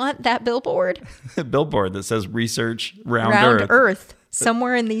guys want that billboard? a billboard that says research round Round Earth. Earth.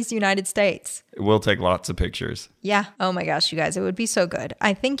 Somewhere in these United States. We'll take lots of pictures. Yeah. Oh my gosh, you guys, it would be so good.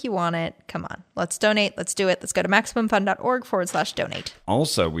 I think you want it. Come on. Let's donate. Let's do it. Let's go to MaximumFun.org/donate.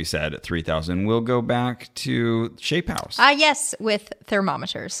 Also, we said at 3,000, we'll go back to Shape House. Yes, with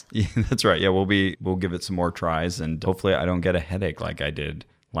thermometers. Yeah, that's right. Yeah, we'll give it some more tries, and hopefully I don't get a headache like I did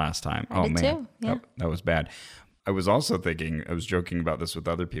last time. I did man, too, yeah. that was bad. I was also thinking, I was joking about this with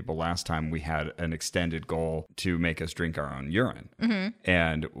other people. Last time we had an extended goal to make us drink our own urine,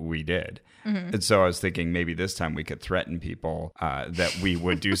 and we did. And so I was thinking maybe this time we could threaten people that we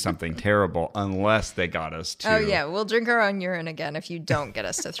would do something terrible unless they got us to. Oh yeah, we'll drink our own urine again if you don't get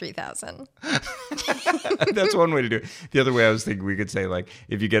us to 3,000. That's one way to do it. The other way I was thinking we could say, like,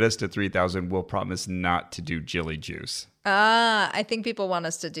 if you get us to 3,000, we'll promise not to do Jilly Juice. I think people want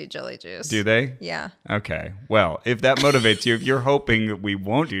us to do Jelly Juice. Do they? Yeah. Okay. Well, if that motivates you, if you're hoping that we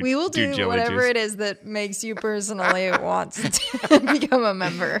won't do We will do Jelly whatever Juice, it is that makes you personally want to become a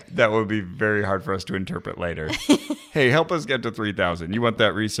member. that would be very hard for us to interpret later. Hey, help us get to 3,000. You want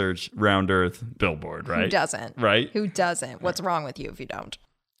that research round Earth billboard, right? Who doesn't? Right? Who doesn't? What's wrong with you if you don't?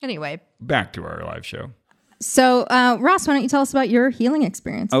 Anyway. Back to our live show. So, Ross, why don't you tell us about your healing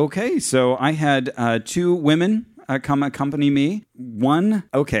experience? Okay, so I had 2 women come accompany me. One,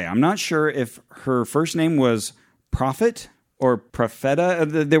 I'm not sure if her first name was Prophet or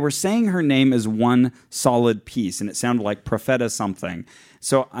Profeta. They were saying her name is one solid piece, and it sounded like Profeta something.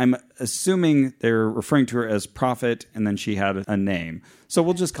 So I'm assuming they're referring to her as Prophet, and then she had a name. So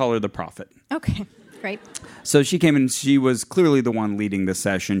we'll just call her the Prophet. Okay, great. So she came and she was clearly the one leading the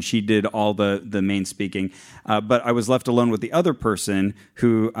session. She did all the main speaking. But I was left alone with the other person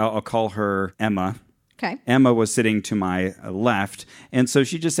who I'll call her Emma. Okay. Emma was sitting to my left, and so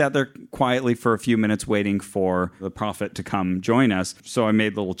she just sat there quietly for a few minutes waiting for the prophet to come join us. So I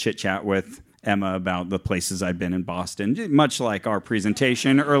made a little chit-chat with Emma about the places I've been in Boston, much like our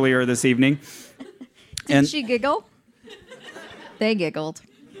presentation earlier this evening. Did she giggle? They giggled.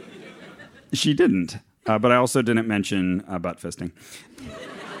 She didn't, but I also didn't mention butt fisting.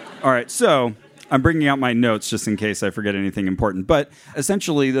 All right, so I'm bringing out my notes just in case I forget anything important. But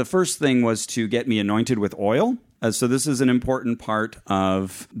essentially, the first thing was to get me anointed with oil. So this is an important part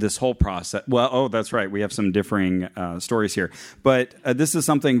of this whole process. Well, that's right. We have some differing stories here. But this is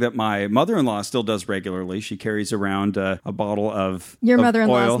something that my mother-in-law still does regularly. She carries around a bottle of Your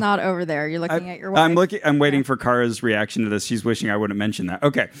mother-in-law oil. is not over there. You're looking at your wife. I'm waiting for Kara's reaction to this. She's wishing I wouldn't mention that.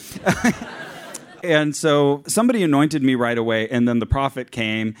 Okay. And so somebody anointed me right away, and then the prophet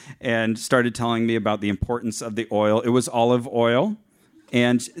came and started telling me about the importance of the oil. It was olive oil.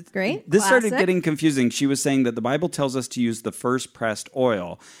 And Great. This started Classic. getting confusing. She was saying that the Bible tells us to use the first pressed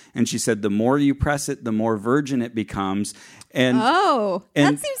oil. And she said the more you press it, the more virgin it becomes. And that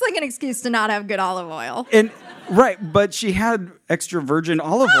and- seems like an excuse to not have good olive oil. And right, but she had extra virgin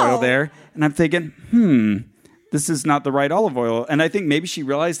olive oil there. And I'm thinking, this is not the right olive oil. And I think maybe she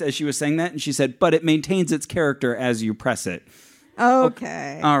realized as she was saying that, and she said, but it maintains its character as you press it.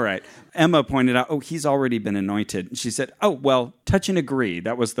 Okay. All right. Emma pointed out, he's already been anointed. And she said, well, touch and agree.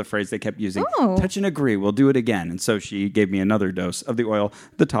 That was the phrase they kept using. Oh. Touch and agree. We'll do it again. And so she gave me another dose of the oil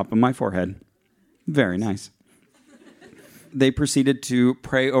at the top of my forehead. Very nice. They proceeded to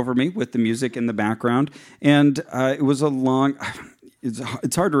pray over me with the music in the background. And it was a long...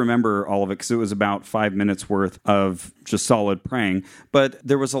 It's hard to remember all of it because it was about 5 minutes worth of just solid praying. But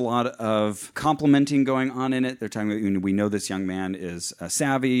there was a lot of complimenting going on in it. They're talking about, we know this young man is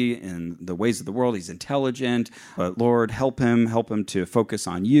savvy in the ways of the world. He's intelligent. But Lord, help him to focus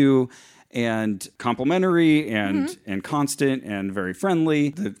on you. And complimentary and constant and very friendly.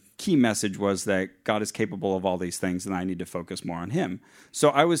 The key message was that God is capable of all these things and I need to focus more on him. So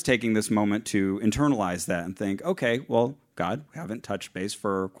I was taking this moment to internalize that and think, okay, well, God, we haven't touched base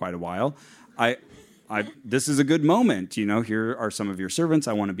for quite a while. This is a good moment. Here are some of your servants.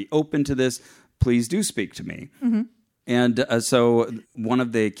 I want to be open to this. Please do speak to me. Mm-hmm. And so one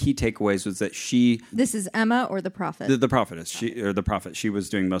of the key takeaways was that This is Emma or the prophet? The prophetess. The prophet. She was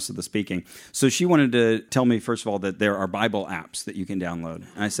doing most of the speaking. So she wanted to tell me, first of all, that there are Bible apps that you can download.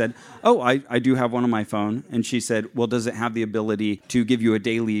 And I said, I do have one on my phone. And she said, well, does it have the ability to give you a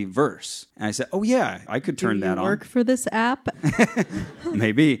daily verse? And I said, yeah, I could turn that on. Do you work for this app?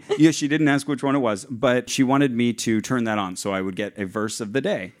 Maybe. Yeah, she didn't ask which one it was. But she wanted me to turn that on so I would get a verse of the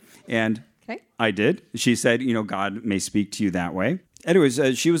day. And I did. She said, God may speak to you that way.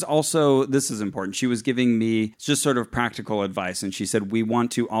 Anyways, she was also, this is important, she was giving me just sort of practical advice. And she said, we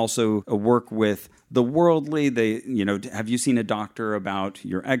want to also work with the worldly. Have you seen a doctor about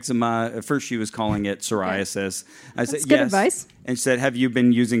your eczema? At first she was calling it psoriasis. I said, That's good advice. And she said, have you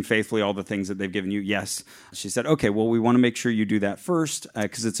been using faithfully all the things that they've given you? Yes. She said, okay, well, we want to make sure you do that first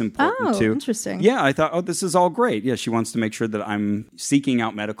because it's important too. Interesting. Yeah, I thought, this is all great. Yeah, she wants to make sure that I'm seeking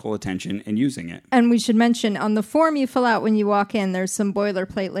out medical attention and using it. And we should mention on the form you fill out when you walk in, there's some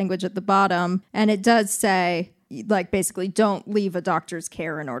boilerplate language at the bottom, and it does say, basically, don't leave a doctor's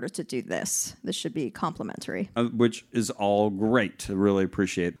care in order to do this. This should be complimentary. Which is all great. I really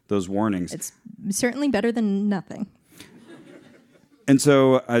appreciate those warnings. It's certainly better than nothing. And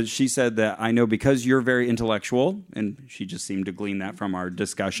so she said that I know because you're very intellectual, and she just seemed to glean that from our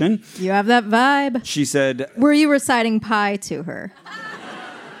discussion. You have that vibe. She said... Were you reciting pi to her?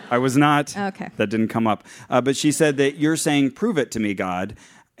 I was not. Okay. That didn't come up. But she said that you're saying, prove it to me, God.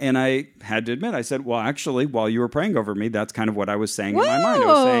 And I had to admit, I said, well, actually, while you were praying over me, that's kind of what I was saying in my mind. I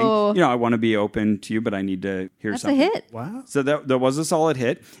was saying, I want to be open to you, but I need to hear something. That's a hit. Wow. So that was a solid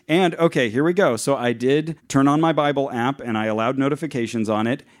hit. And, okay, here we go. So I did turn on my Bible app, and I allowed notifications on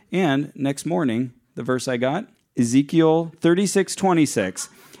it. And next morning, the verse I got, Ezekiel 36:26.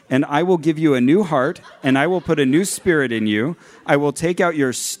 And I will give you a new heart, and I will put a new spirit in you. I will take out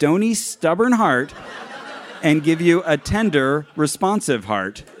your stony, stubborn heart and give you a tender, responsive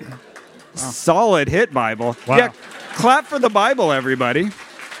heart. Wow. Solid hit, Bible. Wow. Yeah, clap for the Bible, everybody.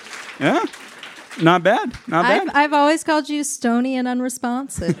 Yeah, not bad. Not bad. I've always called you stony and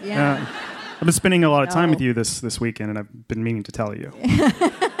unresponsive. Yeah. I've been spending a lot of time with you this weekend, and I've been meaning to tell you.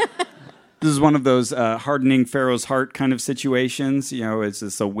 This is one of those hardening Pharaoh's heart kind of situations. Is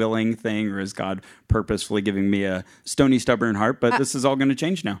this a willing thing, or is God purposefully giving me a stony, stubborn heart? But this is all going to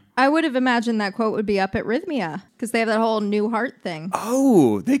change now. I would have imagined that quote would be up at Rhythmia because they have that whole new heart thing.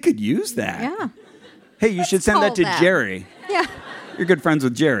 Oh, they could use that. Yeah. Hey, you should send that to that. Jerry. Yeah. You're good friends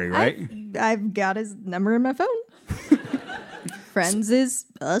with Jerry, right? I've got his number in my phone. Friends is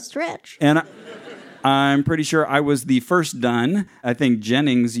a stretch. And I'm pretty sure I was the first done. I think,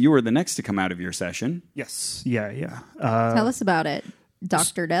 Jennings, you were the next to come out of your session. Yes. Yeah. Tell us about it,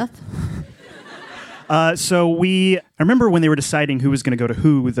 Dr. Death. I remember when they were deciding who was going to go to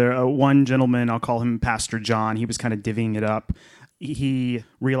who, one gentleman, I'll call him Pastor John, he was kind of divvying it up. He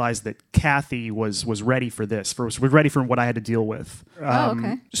realized that Kathy was ready for this, was ready for what I had to deal with.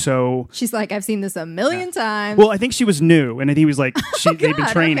 Okay. So she's like, I've seen this a million times. Well, I think she was new, and he was like, they've been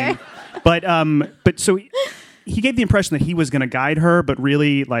training. Okay. But so he gave the impression that he was going to guide her, but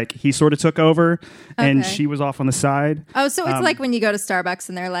really, he sort of took over, and she was off on the side. Oh, so it's like when you go to Starbucks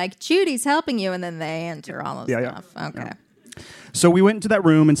and they're like, Judy's helping you, and then they enter all of stuff. Yeah. Okay. Yeah. So we went into that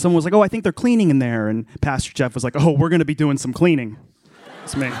room, and someone was like, I think they're cleaning in there. And Pastor Jeff was like, we're going to be doing some cleaning.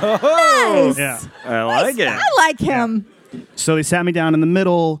 It's me. Nice. Yeah. I like it. I like him. Yeah. So they sat me down in the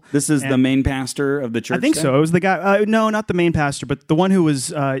middle. This is the main pastor of the church? I think so. It was the guy. No, not the main pastor, but the one who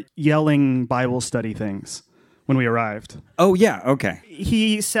was yelling Bible study things when we arrived. Oh, yeah. Okay.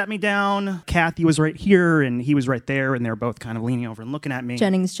 He sat me down. Kathy was right here, and he was right there, and they were both kind of leaning over and looking at me.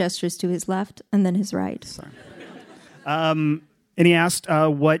 Jennings gestures to his left and then his right. Sorry. And he asked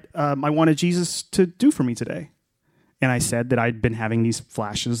what I wanted Jesus to do for me today. And I said that I'd been having these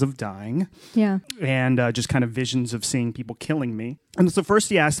flashes of dying. Yeah. And just kind of visions of seeing people killing me. And so first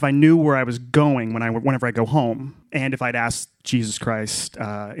he asked if I knew where I was going whenever I go home, and if I'd asked Jesus Christ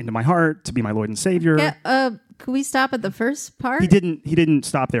into my heart to be my Lord and Savior. Yeah, could we stop at the first part? He didn't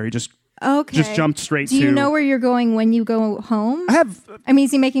stop there. He just jumped straight to... Do you know where you're going when you go home? I mean,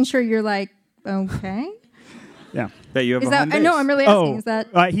 is he making sure you're like, okay? Yeah. That you have Is a that... home base. No, I'm really asking. Is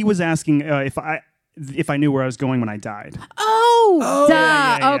that... he was asking if I knew where I was going when I died. Oh, duh.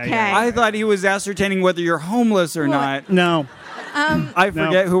 yeah, okay. yeah. I thought he was ascertaining whether you're homeless or not. No. I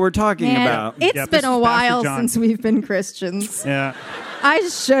forget who we're talking Man, about. It's Yep, been this a is Pastor while John. since we've been Christians. Yeah. I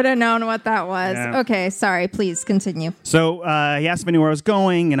should have known what that was. Yeah. Okay, sorry. Please continue. So he asked if I knew where I was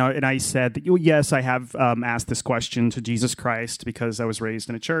going, and I said that, yes, I have asked this question to Jesus Christ because I was raised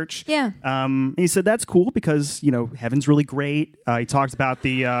in a church. Yeah. He said, that's cool because, heaven's really great. He talked about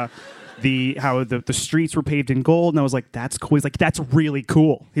how the streets were paved in gold, and I was like, that's cool. He's like, that's really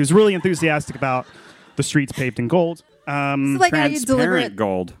cool. He was really enthusiastic about the streets paved in gold. It's like how you deliver Transparent it.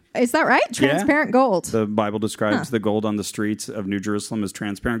 gold. Is that right? Transparent gold. The Bible describes the gold on the streets of New Jerusalem as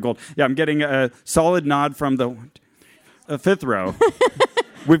transparent gold. Yeah, I'm getting a solid nod from the fifth row.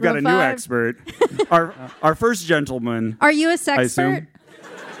 We've got Row a new 5. expert. Our first gentleman. Are you a sexpert? assume.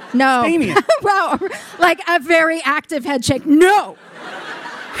 No. Damien. Wow. Like a very active head shake. No.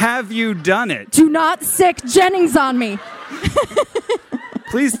 Have you done it? Do not sick Jennings on me.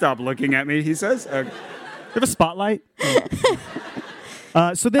 Please stop looking at me, he says. Okay. You have a spotlight?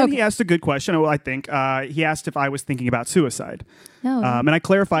 So then he asked a good question, I think. He asked if I was thinking about suicide. No. And I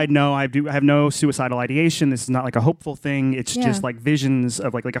clarified, no, I have no suicidal ideation. This is not like a hopeful thing. It's just like visions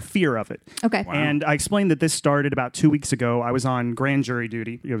of like a fear of it. Okay. Wow. And I explained that this started about 2 weeks ago. I was on grand jury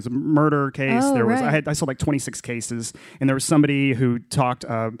duty. It was a murder case. Oh, right. I saw like 26 cases, and there was somebody who talked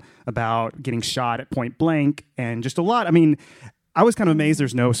about getting shot at point blank, and just a lot. I mean, I was kind of amazed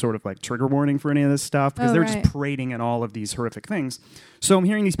there's no sort of like trigger warning for any of this stuff because they're just parading in all of these horrific things. So I'm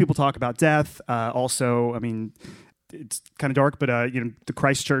hearing these people talk about death. Also, I mean, it's kind of dark, but the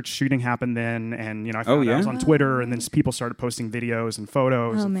Christchurch shooting happened then, and I found out I was on Twitter, and then people started posting videos and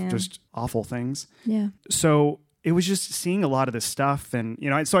photos of just awful things. Yeah. So it was just seeing a lot of this stuff, and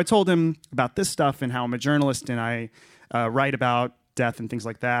so I told him about this stuff and how I'm a journalist and I write about death and things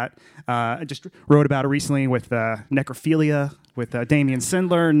like that. I just wrote about it recently with necrophilia with Damien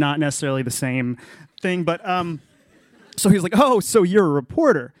Sindler, not necessarily the same thing, but so he was like, "Oh, so you're a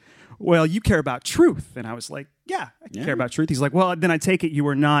reporter? Well, you care about truth." And I was like, "Yeah, I care about truth." He's like, "Well, then I take it you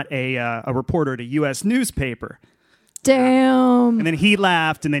were not a reporter at a U.S. newspaper." Damn. And then he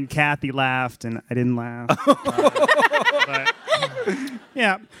laughed, and then Kathy laughed, and I didn't laugh. But,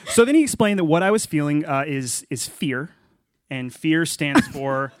 yeah. So then he explained that what I was feeling is fear, and fear stands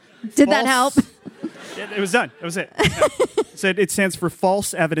for. Did that help? It was done. That was it. Yeah. Said it stands for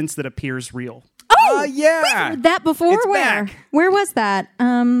false evidence that appears real. Oh, yeah. Heard that before? It's Where? back. Where was that?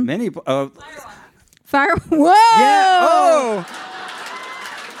 Many. Fire. Whoa. Yeah. Oh.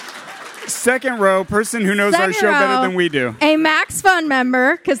 Second row, person who knows our Second show better row. than we do. A Max Fun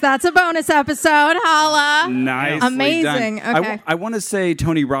member, because that's a bonus episode. Holla. Nicely Amazing. done. Okay. I want to say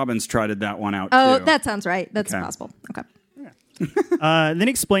Tony Robbins trotted that one out, Oh, too. that sounds right. That's Okay. possible. Okay. Then he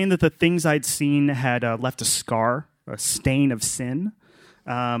explained that the things I'd seen had left a scar, a stain of sin.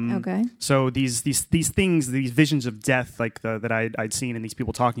 Okay. So these things, these visions of death, like that I'd seen, and these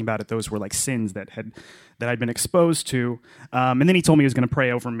people talking about it, those were like sins that I'd been exposed to. And then he told me he was going to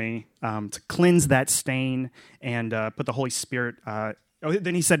pray over me to cleanse that stain and put the Holy Spirit.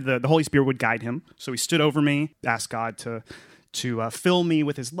 Then he said the Holy Spirit would guide him. So he stood over me, asked God to fill me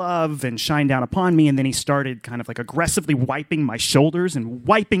with his love and shine down upon me. And then he started kind of like aggressively wiping my shoulders and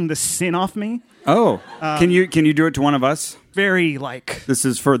wiping the sin off me. Oh. Can you do it to one of us? Very like This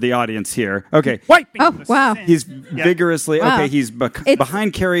is for the audience here. Okay. wiping Oh, the wow. sin. He's vigorously, Wow. okay, he's It's-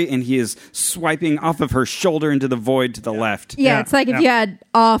 behind Carrie, and he is swiping off of her shoulder into the void to the left. Yeah, Yeah, it's like if yeah. you had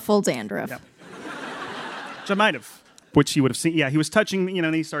awful dandruff. Yeah. Which I might have. Which he would have seen. Yeah, he was touching me, and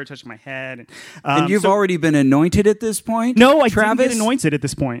then he started touching my head. And you've so- already been anointed at this point? No, I Travis? didn't get anointed at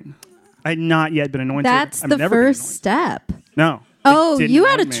this point. I had not yet been anointed. That's I've the never been first anointed. step. No. Oh, They didn't you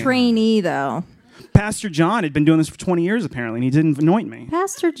had a anoint me. trainee, though. Pastor John had been doing this for 20 years, apparently, and he didn't anoint me.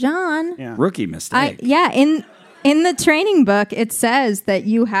 Pastor John. Yeah. Rookie mistake. In the training book, it says that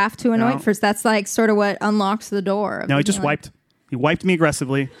you have to anoint No. first. That's like sort of what unlocks the door. of No, he the just healing. wiped. He wiped me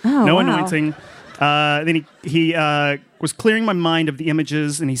aggressively. Oh, no wow. anointing. Then he was clearing my mind of the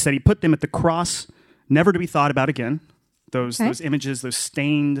images, and he said he put them at the cross, never to be thought about again. Those images, those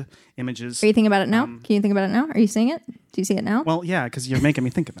stained images. Are you thinking about it now? Can you think about it now? Are you seeing it? Do you see it now? Well, yeah, because you're making me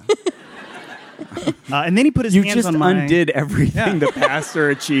think about it. And then he put his You hands just on my... undid everything the pastor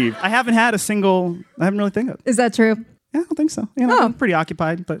achieved. I haven't really think of it. Is that true? Yeah, I don't think so. I'm pretty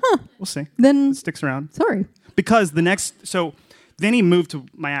occupied, but we'll see. Then It sticks around. sorry. Because then he moved to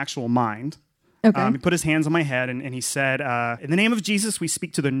my actual mind. Okay. He put his hands on my head and he said, in the name of Jesus, we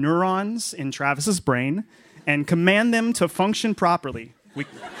speak to the neurons in Travis's brain and command them to function properly.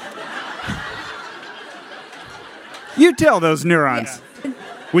 You tell those neurons.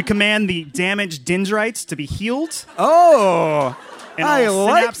 We command the damaged dendrites to be healed. Oh, And I all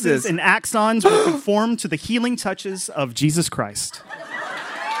like synapses this. and axons will conform to the healing touches of Jesus Christ.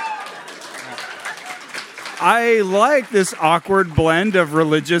 I like this awkward blend of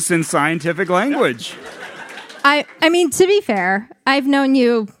religious and scientific language. I mean, to be fair, I've known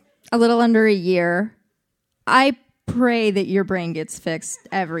you a little under a year. I pray that your brain gets fixed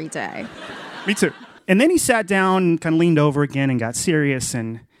every day. Me too. And then he sat down and kind of leaned over again and got serious,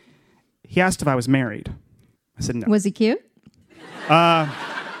 and he asked if I was married. I said no. Was he cute?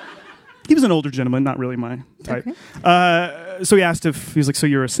 He was an older gentleman, not really my type. Okay. So he asked he was like, so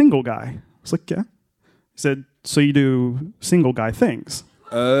you're a single guy? I was like, yeah. He said, so you do single guy things?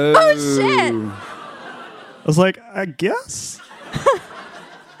 Oh, shit! I was like, I guess.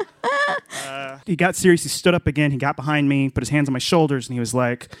 He got serious. He stood up again. He got behind me, put his hands on my shoulders, and he was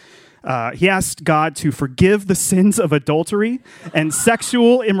like, he asked God to forgive the sins of adultery and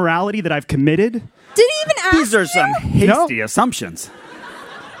sexual immorality that I've committed. Did he even ask These are you? some hasty assumptions.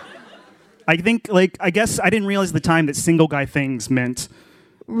 I think, I guess I didn't realize at the time that single guy things meant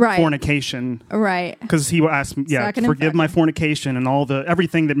Right. fornication. Right. Because he asked me, Second and forgive my fucking. fornication and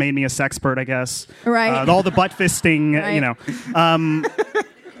everything that made me a sexpert, I guess. Right. All the butt fisting, Right.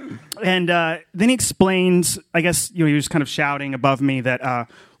 And then he explains, I guess, he was kind of shouting above me that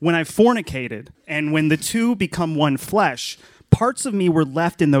when I fornicated and when the two become one flesh, parts of me were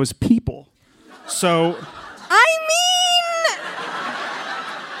left in those people. So I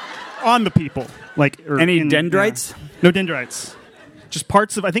mean, on the people, Any dendrites? yeah. No dendrites. Just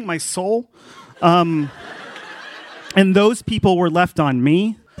parts of, I think, my soul. And those people were left on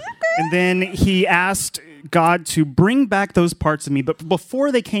me. And then he asked God to bring back those parts of me. But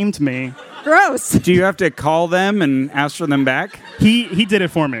before they came to me, gross. Do you have to call them and ask for them back? he did it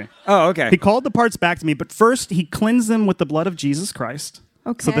for me. Oh, okay. He called the parts back to me. But first, he cleansed them with the blood of Jesus Christ.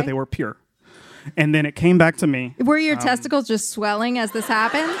 Okay. So that they were pure. And then it came back to me. Were your testicles just swelling as this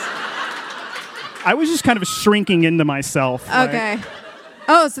happened? I was just kind of shrinking into myself. right? Okay.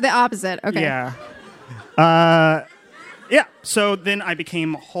 Oh, so the opposite. Okay. Yeah. Yeah. So then I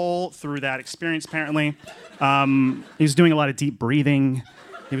became whole through that experience, apparently. He was doing a lot of deep breathing.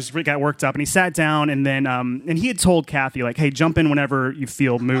 He got worked up, and he sat down, and then and he had told Kathy, like, hey, jump in whenever you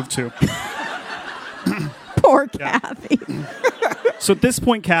feel moved to. Poor Kathy. So at this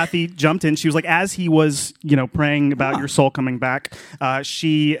point, Kathy jumped in. She was like, as he was, praying about your soul coming back,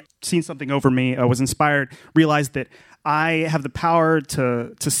 she seen something over me, was inspired, realized that I have the power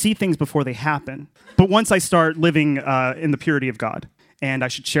to see things before they happen. But once I start living in the purity of God, and I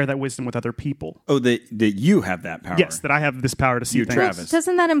should share that wisdom with other people. Oh, that you have that power. Yes, that I have this power to see You, things. Travis.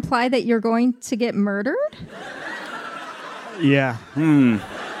 Doesn't that imply that you're going to get murdered? Yeah.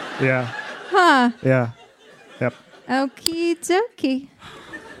 Yeah. Huh. Yeah. Yep. Okie dokie.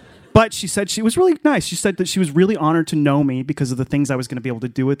 But she said she was really nice. She said that she was really honored to know me because of the things I was going to be able to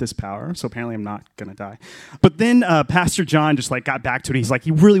do with this power. So apparently I'm not going to die. But then Pastor John just got back to it. He's like,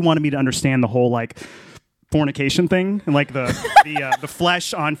 he really wanted me to understand the whole fornication thing and the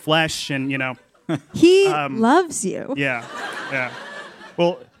flesh on flesh and He loves you. yeah.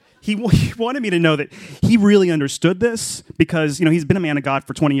 Well, he wanted me to know that he really understood this because he's been a man of God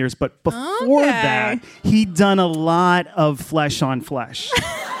for 20 years. But before that, he'd done a lot of flesh on flesh.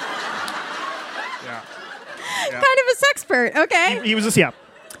 Kind of a sexpert. Okay. He was just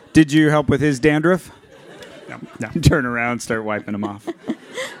Did you help with his dandruff? No. Turn around, start wiping him off.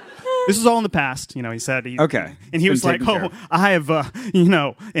 This is all in the past, he said. Okay. And he was Been like, taken care of. I have,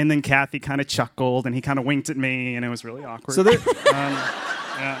 and then Kathy kind of chuckled and he kind of winked at me and it was really awkward. So there,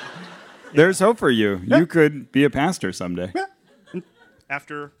 yeah. there's hope for you. Yeah. You could be a pastor someday. Yeah.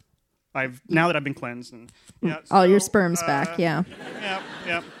 After now that I've been cleansed. And, All your sperm's back. Yeah.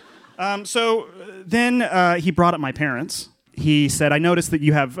 Yeah. So then he brought up my parents. He said, I noticed that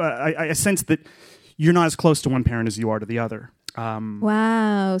you have, I sense that you're not as close to one parent as you are to the other.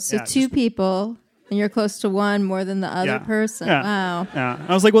 Wow. So Yeah, two just- people, and you're close to one more than the other person. Yeah. Wow. Yeah.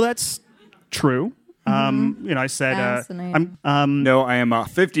 I was like, well, that's true. I said, Fascinating. No, I am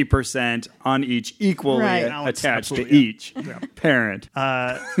 50% on each, equally Right. attached to Absolutely, each parent.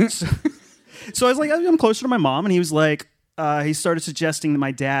 so I was like, I'm closer to my mom, and he was like, he started suggesting that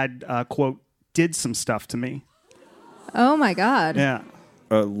my dad, quote, did some stuff to me. Oh my God. Yeah.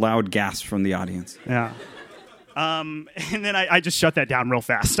 A loud gasp from the audience. Yeah. And then I just shut that down real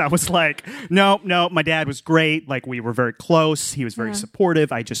fast. I was like, no, my dad was great. Like, we were very close. He was very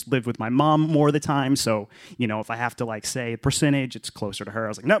supportive. I just lived with my mom more of the time. So, if I have to like say a percentage, it's closer to her. I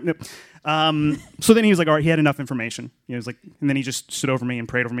was like, nope. So then he was like, all right, he had enough information. He was like, and then he just stood over me and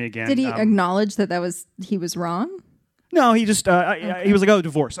prayed over me again. Did he acknowledge that he was wrong? No, he just, he was like, oh,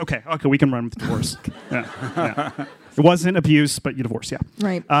 divorce. Okay, we can run with divorce. Yeah. It wasn't abuse, but you divorce, yeah.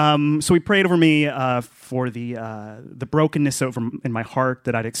 Right. So he prayed over me for the brokenness in my heart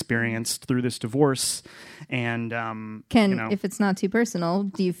that I'd experienced through this divorce. And, if it's not too personal,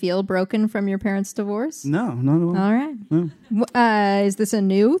 do you feel broken from your parents' divorce? No. All right. No. Is this a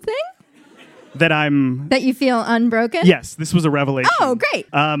new thing? That you feel unbroken? Yes, this was a revelation. Oh, great.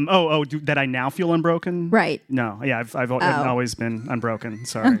 That I now feel unbroken? Right. No, yeah, I've always been unbroken.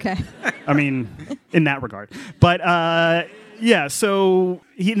 Sorry. Okay. I mean, in that regard. But yeah, so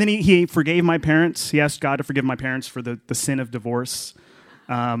he forgave my parents. He asked God to forgive my parents for the sin of divorce.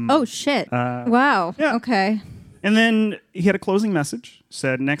 Oh shit! Wow. Yeah. Okay. And then he had a closing message.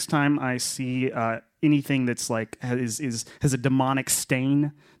 Said, next time I see anything that's like has a demonic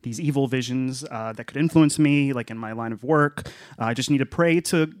stain, these evil visions that could influence me, like in my line of work, I just need to pray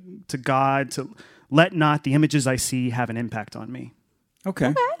to God to let not the images I see have an impact on me.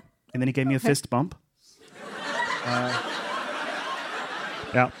 Okay. And then he gave me a fist bump.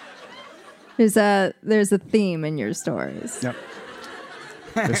 Yeah. There's a theme in your stories. Yep.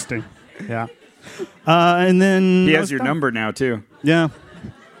 Fisting. Yeah. And then He has your number now, too. Yeah.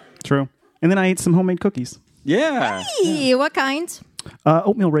 True. And then I ate some homemade cookies. Yeah. Hey, what kind?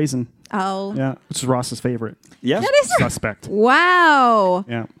 Oatmeal raisin. Oh. Yeah. Which is Ross's favorite. Yeah. That is Suspect. Wow.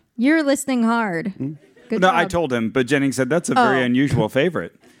 Yeah. You're listening hard. Good No, job. I told him, but Jennings said that's a very unusual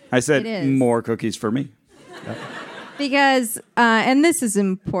favorite. I It said, is. more cookies for me. Because, and this is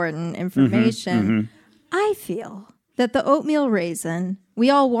important information, I feel that the oatmeal raisin, we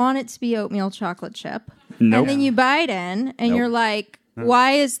all want it to be oatmeal chocolate chip. Nope. And then you bite in and Nope. you're like,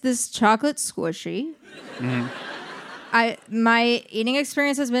 why is this chocolate squishy? My eating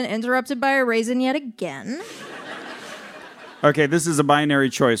experience has been interrupted by a raisin yet again. Okay, this is a binary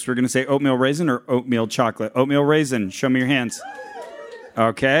choice. We're going to say oatmeal raisin or oatmeal chocolate. Oatmeal raisin. Show me your hands.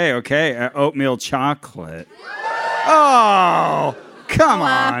 Okay. Oatmeal chocolate. Oh, come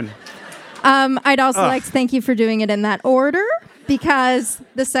on. I'd also like to thank you for doing it in that order, because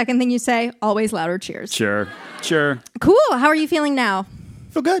the second thing you say, always louder cheers. Sure. Cool. How are you feeling now?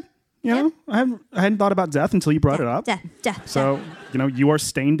 Feel good. You know, I hadn't thought about death until you brought it up. Death. So, you are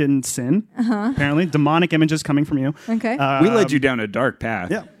stained in sin. Apparently, demonic images coming from you. Okay. We led you down a dark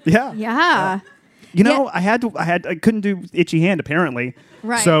path. Yeah. Yeah. I couldn't do itchy hand apparently.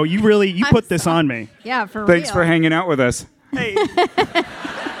 Right. So you put this on me. Yeah, for Thanks real. for hanging out with us. Hey.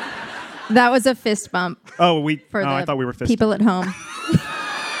 That was a fist bump for I the thought we were fisting. people at home.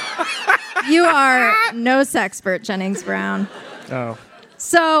 You are no sexpert, Jennings Brown. Oh.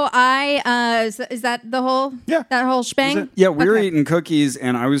 So is that the whole that whole shebang? Yeah, we were Okay. eating cookies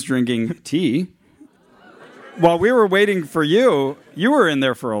and I was drinking tea. While we were waiting for you, you were in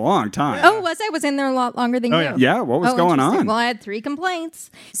there for a long time. Oh, was I? Was in there a lot longer than you? Yeah, what was going interesting. on? Well, I had 3 complaints.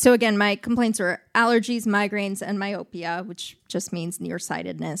 So again, my complaints were allergies, migraines, and myopia, which just means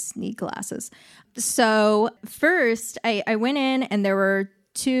nearsightedness, need glasses. So first, I went in and there were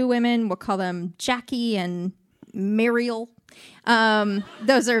 2 women, we'll call them Jackie and Mariel.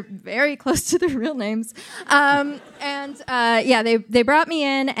 Those are very close to their real names. They brought me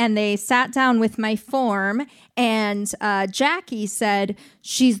in and they sat down with my form, and Jackie said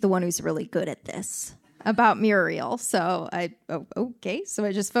she's the one who's really good at this about Muriel. So so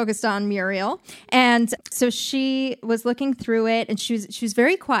I just focused on Muriel. And so she was looking through it and she was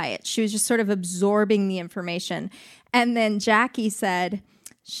very quiet. She was just sort of absorbing the information. And then Jackie said,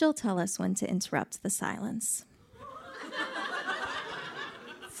 she'll tell us when to interrupt the silence.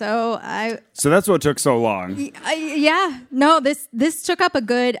 So that's what took so long. This took up a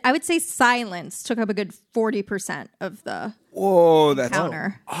good, I would say silence took up a good 40% of the Whoa, that's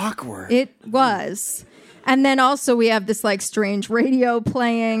encounter. awkward. It was. And then also we have this like strange radio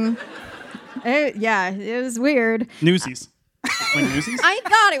playing. It was weird. Newsies. Like Newsies? I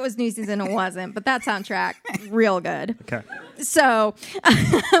thought it was Newsies and it wasn't, but that soundtrack, real good. Okay. So,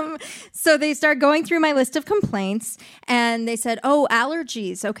 so they start going through my list of complaints, and they said, "Oh,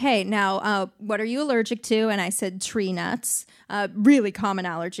 allergies. Okay, now what are you allergic to?" And I said, "Tree nuts." Really common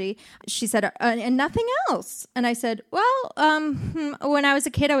allergy. She said, "And nothing else." And I said, "Well, when I was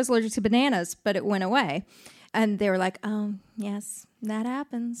a kid, I was allergic to bananas, but it went away." And they were like, "Oh, yes, that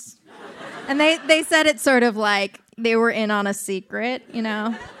happens." And they said it sort of like they were in on a secret, you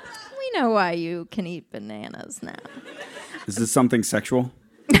know. We know why you can eat bananas now. Is this something sexual?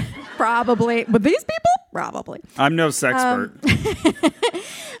 Probably. With these people? Probably. I'm no sexpert.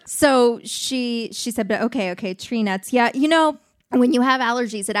 So she said, "But okay, tree nuts. Yeah, you know, when you have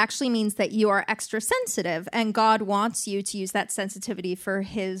allergies, it actually means that you are extra sensitive, and God wants you to use that sensitivity for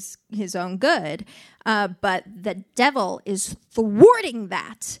his own good. But the devil is thwarting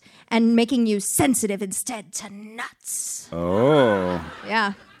that and making you sensitive instead to nuts." Oh.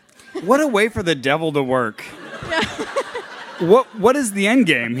 Yeah. What a way for the devil to work. What is the end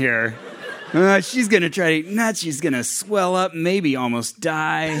game here? She's going to try to eat nuts. She's going to swell up, maybe almost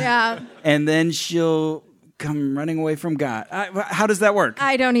die. Yeah. And then she'll come running away from God. How does that work?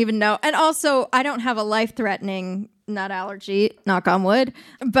 I don't even know. And also, I don't have a life-threatening nut allergy, knock on wood.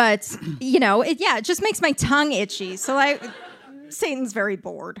 But, you know, it just makes my tongue itchy. So Satan's very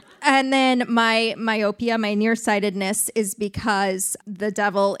bored. And then my myopia, my nearsightedness, is because the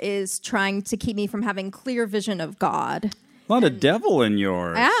devil is trying to keep me from having clear vision of God. A lot of devil in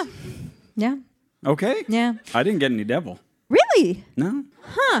yours. Yeah. Okay. Yeah. I didn't get any devil. Really? No.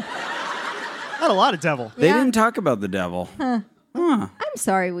 Not a lot of devil. They didn't talk about the devil. I'm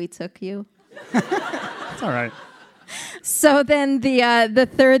sorry we took you. It's all right. So then the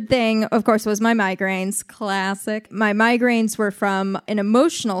third thing, of course, was my migraines. Classic. My migraines were from an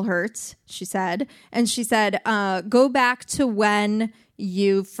emotional hurt, she said. And she said, go back to when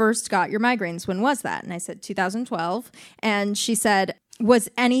you first got your migraines. When was that? And I said, 2012. And she said, was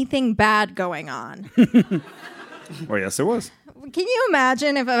anything bad going on? Well, yes, it was. Can you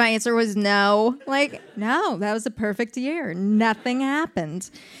imagine if my answer was no? Like, no, that was a perfect year. Nothing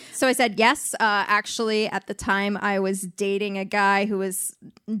happened. So I said, yes. Actually, at the time, I was dating a guy who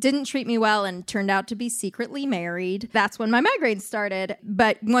didn't treat me well and turned out to be secretly married. That's when my migraines started.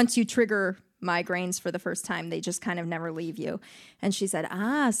 But once you trigger migraines for the first time, they just kind of never leave you. And she said,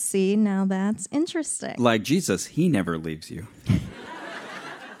 see, now that's interesting. Like Jesus, he never leaves you.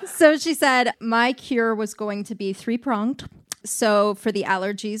 So she said, my cure was going to be 3-pronged. So for the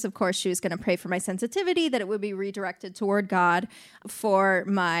allergies, of course, she was going to pray for my sensitivity, that it would be redirected toward God. For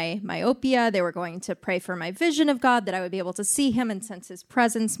my myopia, they were going to pray for my vision of God, that I would be able to see him and sense his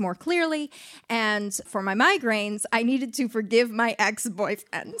presence more clearly. And for my migraines, I needed to forgive my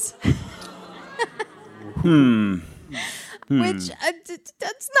ex-boyfriend. Which,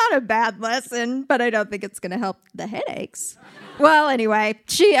 that's not a bad lesson, but I don't think it's going to help the headaches. Well, anyway,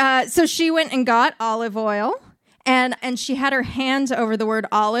 so she went and got olive oil. And she had her hand over the word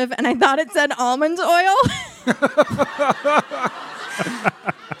olive, and I thought it said almond oil.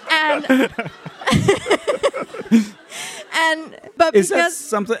 But Is that because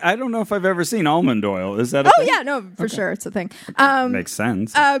something? I don't know if I've ever seen almond oil. Is that? oh yeah, no, for sure, it's a thing. Makes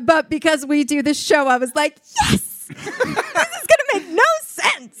sense. But because we do this show, I was like, yes, this is gonna make no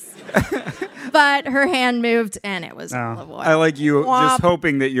sense. But her hand moved, and it was olive oil. I like you Womp. just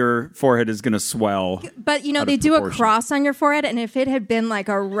hoping that your forehead is going to swell. But, you know, out they of do a proportion. cross on your forehead, and if it had been like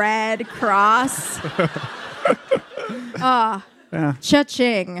a red cross,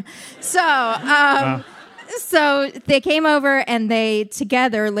 cha-ching. So, so they came over, and they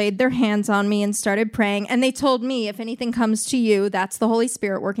together laid their hands on me and started praying, and they told me, if anything comes to you, that's the Holy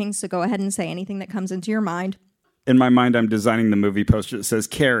Spirit working, so go ahead and say anything that comes into your mind. In my mind, I'm designing the movie poster that says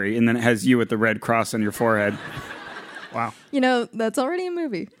Carrie, and then it has you with the red cross on your forehead. Wow. You know, that's already a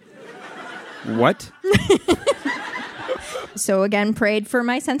movie. What? So again, prayed for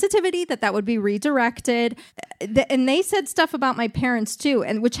my sensitivity, that would be redirected. And they said stuff about my parents too,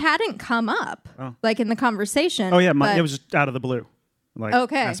 and which hadn't come up, like in the conversation. Oh, yeah. but- It was just out of the blue. Like,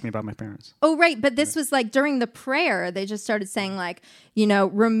 Okay. asked me about my parents. Oh, right. But this was like during the prayer, they just started saying like, you know,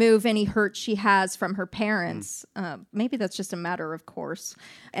 remove any hurt she has from her parents. Maybe that's just a matter of course.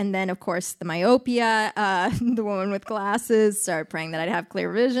 And then, of course, the myopia, the woman with glasses started praying that I'd have clear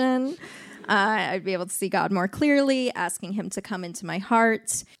vision. I'd be able to see God more clearly, asking him to come into my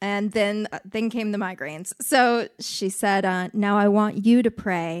heart. And then came the migraines. So she said, now I want you to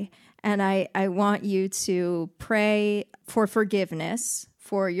pray. And I want you to pray for forgiveness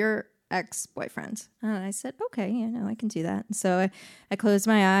for your ex-boyfriend. And I said, okay, I can do that. And so I closed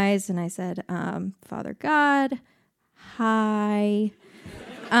my eyes and I said, Father God, hi.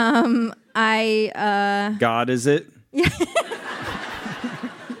 God, is it?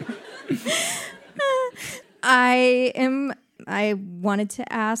 I wanted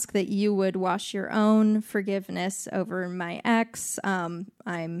to ask that you would wash your own forgiveness over my ex.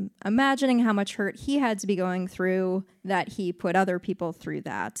 I'm imagining how much hurt he had to be going through, that he put other people through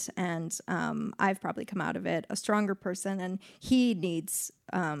that. And I've probably come out of it a stronger person, and he needs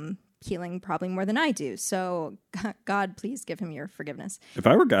healing probably more than I do. So God, please give him your forgiveness. If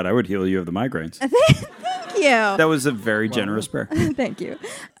I were God, I would heal you of the migraines. Thank you. That was a very generous prayer. Thank you.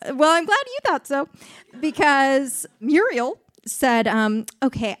 Well, I'm glad you thought so, because Muriel said,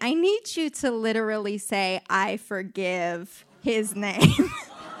 okay, I need you to literally say, I forgive his name.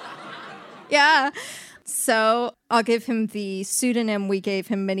 Yeah. So I'll give him the pseudonym we gave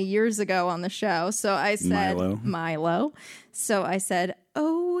him many years ago on the show. So I said, Milo. So I said,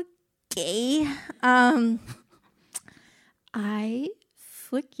 okay, I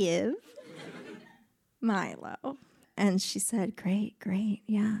forgive Milo. And she said, great,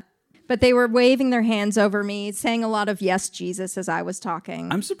 yeah. But they were waving their hands over me, saying a lot of yes, Jesus, as I was talking.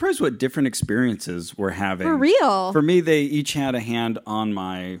 I'm surprised what different experiences we're having. For real. For me, they each had a hand on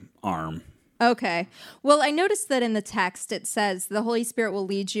my arm. Okay. Well, I noticed that in the text it says the Holy Spirit will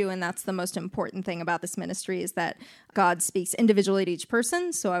lead you, and that's the most important thing about this ministry, is that God speaks individually to each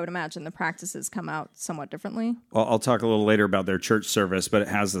person. So I would imagine the practices come out somewhat differently. Well, I'll talk a little later about their church service, but it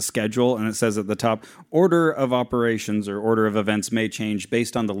has the schedule, and it says at the top, order of operations or order of events may change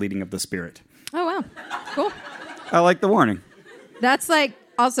based on the leading of the Spirit. Oh, wow. Cool. I like the warning. That's like,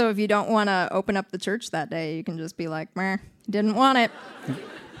 also, if you don't want to open up the church that day, you can just be like, meh, didn't want it.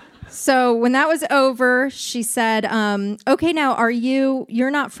 So when that was over, she said, okay, now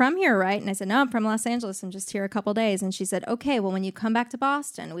you're not from here, right? And I said, no, I'm from Los Angeles. I'm just here a couple days. And she said, okay, well, when you come back to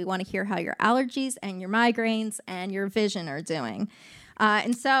Boston, we want to hear how your allergies and your migraines and your vision are doing.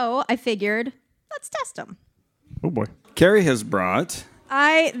 And so I figured, let's test them. Oh, boy. Carrie has brought...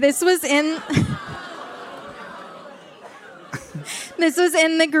 This was in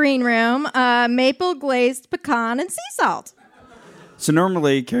the green room, maple glazed pecan and sea salt. So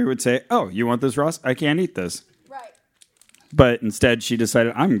normally Carrie would say, oh, you want this, Ross? I can't eat this. Right. But instead she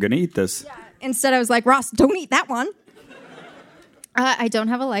decided, I'm going to eat this. Yeah. Instead I was like, Ross, don't eat that one. I don't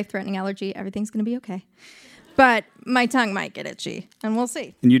have a life-threatening allergy. Everything's going to be okay. But my tongue might get itchy, and we'll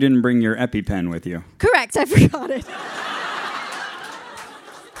see. And you didn't bring your EpiPen with you. Correct. I forgot it.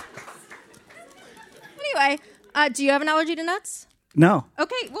 Anyway, do you have an allergy to nuts? No.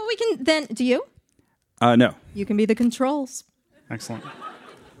 Okay, well, we can then... Do you? No. You can be the controls. Excellent.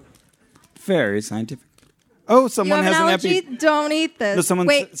 Very scientific. Oh, someone you have has an allergy? Don't eat this. No, someone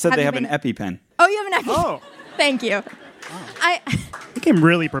said they have an EpiPen. Oh, you have an EpiPen. Oh. Thank you. You came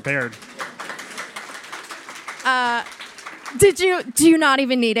really prepared. Do you not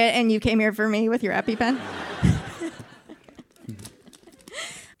even need it and you came here for me with your EpiPen?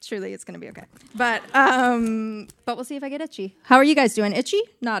 Truly, it's going to be okay. But we'll see if I get itchy. How are you guys doing? Itchy?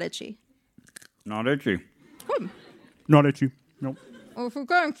 Not itchy. Not itchy. Not itchy. Nope. Well, if we're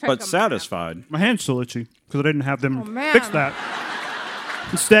going to But satisfied. My hand's still itchy because I didn't have them man. fix that.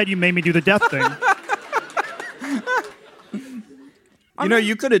 Instead, you made me do the death thing. You know,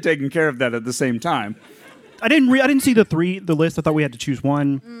 you could have taken care of that at the same time. I didn't see the list. I thought we had to choose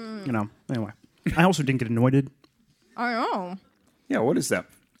one. You know. Anyway, I also didn't get anointed. I know. Yeah, what is that?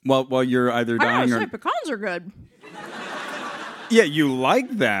 Well, you're either I dying gotta or... say, pecans are good. Yeah, you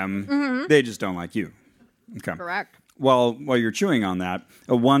like them. Mm-hmm. They just don't like you. Okay. Correct. Well, while you're chewing on that,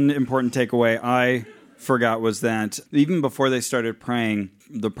 one important takeaway I forgot was that even before they started praying,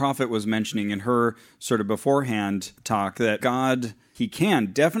 the prophet was mentioning in her sort of beforehand talk that God, he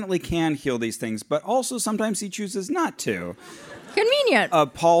definitely can heal these things, but also sometimes he chooses not to. Convenient.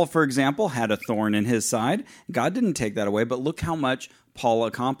 Paul, for example, had a thorn in his side. God didn't take that away, but look how much Paul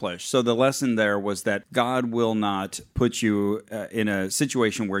accomplished. So the lesson there was that God will not put you in a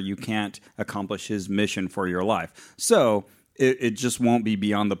situation where you can't accomplish his mission for your life. So it just won't be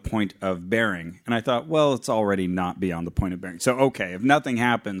beyond the point of bearing. And I thought, well, it's already not beyond the point of bearing. So, okay, if nothing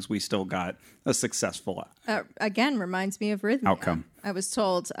happens, we still got a successful Again, reminds me of rhythmia. outcome. I was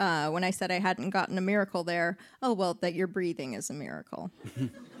told when I said I hadn't gotten a miracle there, that your breathing is a miracle.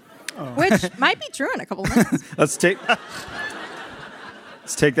 Which might be true in a couple of minutes. Let's take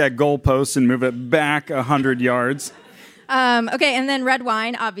that goalpost and move it back 100 yards. Okay, and then red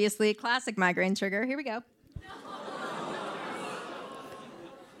wine, obviously, classic migraine trigger. Here we go.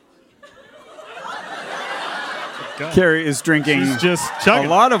 Carrie is drinking She's just a chugging.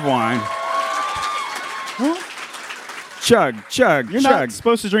 lot of wine. Chug, chug, You're chug. not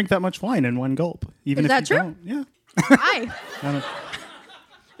supposed to drink that much wine in one gulp, even Is if that you true? don't. Yeah. Hi. I don't-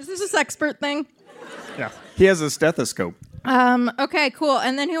 Is this a sexpert thing? Yeah. He has a stethoscope. Okay, cool.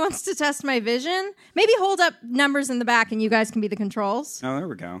 And then who wants to test my vision? Maybe hold up numbers in the back and you guys can be the controls. Oh, there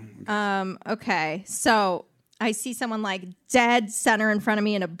we go. Okay, so I see someone like dead center in front of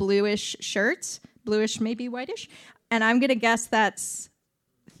me in a bluish shirt. Bluish, maybe whitish. And I'm going to guess that's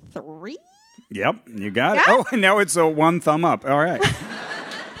 3? Yep, you got it. Oh, and now it's a 1 thumb up. All right.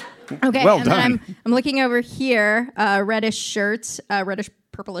 Okay, Well and done. then I'm looking over here, reddish shirt, reddish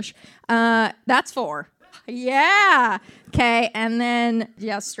purplish. That's 4. Yeah. Okay, and then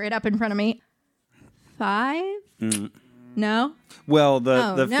straight up in front of me. 5? No. Well,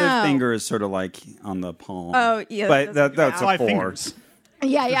 the no. fifth finger is sort of like on the palm. Oh, yeah, But that's that's a 5 4. fingers.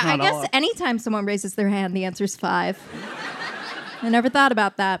 Yeah. I not guess all. anytime someone raises their hand, the answer's 5. I never thought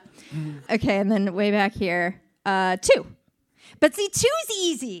about that. Okay, and then way back here, 2. But see, 2 is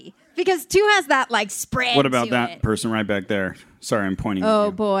easy because 2 has that like spread. What about to that it. person right back there? Sorry, I'm pointing at Oh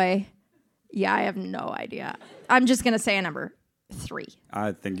you. boy. Yeah, I have no idea. I'm just gonna say a number 3.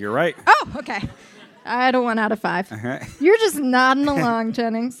 I think you're right. Oh, okay. I had a 1 out of 5. Okay. You're just nodding along,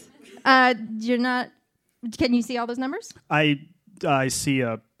 Jennings. You're not. Can you see all those numbers? I see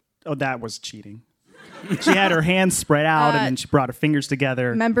that was cheating. She had her hands spread out and then she brought her fingers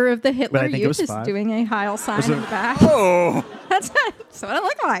together. Member of the Hitler But I think it Youth was is 5. doing a Heil sign Was in it- the back. Oh, That's what it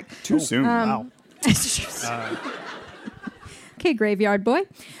looked like. too soon. Wow. Okay, graveyard boy.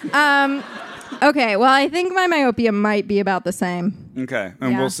 Okay, well, I think my myopia might be about the same. Okay,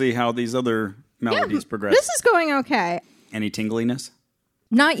 and Yeah. we'll see how these other melodies progress. This is going okay. Any tingliness?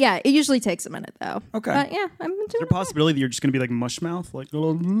 Not yet. It usually takes a minute, though. Okay. But yeah, I'm doing Is there a possibility that you're just going to be like mush mouth? Like,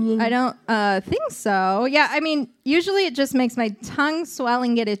 I don't think so. Yeah, I mean, usually it just makes my tongue swell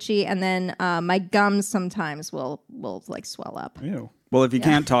and get itchy, and then my gums sometimes will like swell up. ew. Well, if you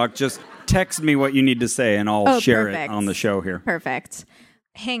can't talk, just text me what you need to say, and I'll share perfect. it on the show here. Perfect.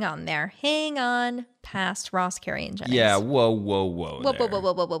 Hang on there. Hang on past Ross, Carey, and Jennings. Yeah, whoa Whoa, there. whoa, whoa,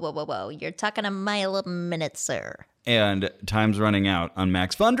 whoa, whoa, whoa, whoa, whoa, whoa. You're talking a mile a minute, sir. And time's running out on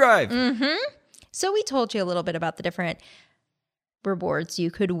Max Fun Drive. So we told you a little bit about the different rewards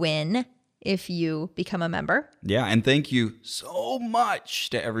you could win if you become a member. Yeah, and thank you so much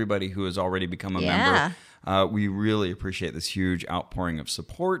to everybody who has already become a Yeah. member. We really appreciate this huge outpouring of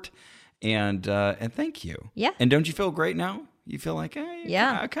support, and thank you. Yeah. And don't you feel great now? You feel like,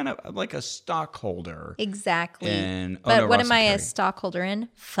 Yeah. kind of like a stockholder. Exactly. And- oh, but no, what Ross am I and a Carey. stockholder in?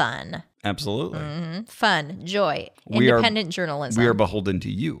 Fun. Absolutely. Fun. Joy. We are- Independent journalism. We are beholden to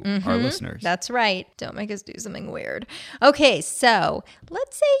you, our listeners. That's right. Don't make us do something weird. Okay, so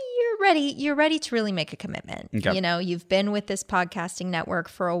let's say you're ready to really make a commitment. Okay. You know, you've been with this podcasting network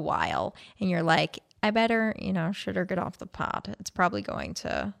for a while and you're like, I better, should or get off the pot. It's probably going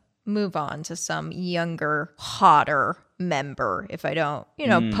to move on to some younger, hotter member if I don't,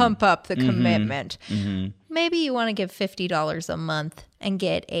 pump up the commitment. Maybe you want to give $50 a month and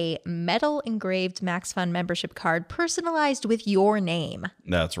get a metal engraved Max Fun membership card personalized with your name.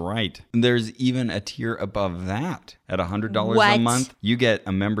 That's right. There's even a tier above that. At $100 a What? month, you get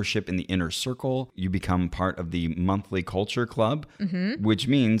a membership in the Inner Circle. You become part of the Monthly Culture Club, which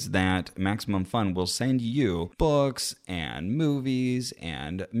means that Maximum Fun will send you books and movies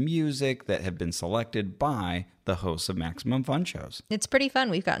and music that have been selected by the hosts of Maximum Fun shows. It's pretty fun.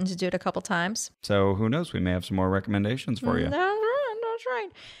 We've gotten to do it a couple times. So who knows? We may have some more recommendations for you. That's right.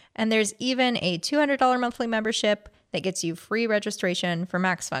 And there's even a $200 monthly membership that gets you free registration for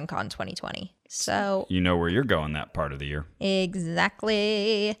Max FunCon 2020. So You know where you're going that part of the year.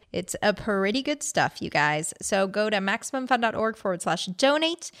 exactly. It's a pretty good stuff, you guys. So go to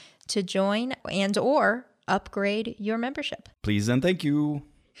MaximumFun.org/donate to join and or upgrade your membership. Please and thank you.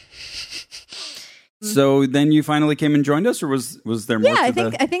 So then you finally came and joined us, or was there more? Yeah,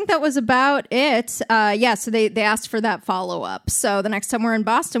 to I think that was about it. So they asked for that follow up. So the next time we're in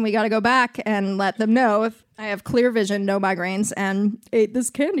Boston, we got to go back and let them know if I have clear vision, no migraines, and ate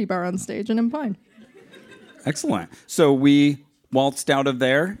this candy bar on stage, and I'm fine. Excellent. So we waltzed out of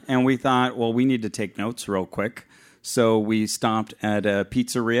there, and we thought, well, we need to take notes real quick. So we stopped at a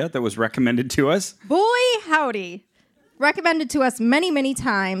pizzeria that was recommended to us. Boy, howdy. Recommended to us many, many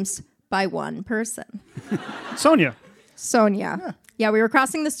times by one person. Sonia. Sonia. Yeah, we were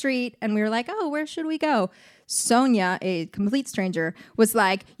crossing the street and we were like, oh, where should we go? Sonia, a complete stranger, was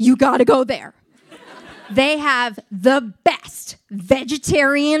like, you gotta go there. They have the best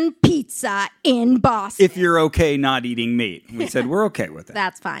vegetarian pizza in Boston. If you're okay not eating meat. We said, we're okay with it.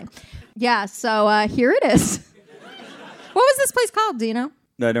 That's fine. Yeah, so here it is. What was this place called? Do you know?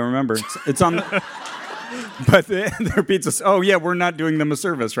 I don't remember. It's on the... But their pizzas. Oh, yeah, we're not doing them a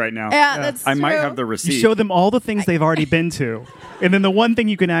service right now. Yeah, that's I might true. have the You receipt. show them all the things they've already been to. And then the one thing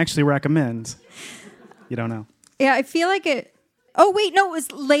you can actually recommend, you don't know. Yeah, I feel like it. Oh wait, no, it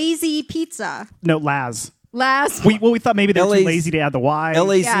was Lazy Pizza. No, Laz. Last. We thought maybe they were too LA's lazy to add the Y.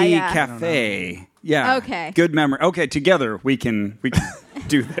 LAZ Yeah. Cafe. Yeah. Okay. Good memory. Okay, together we can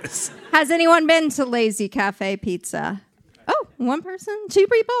do this. Has anyone been to Lazy Cafe Pizza? Oh, one person, two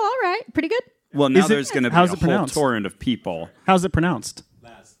people. All right, pretty good. Well, now Is it- there's going to be a how's whole it pronounced? torrent of people. How's it pronounced?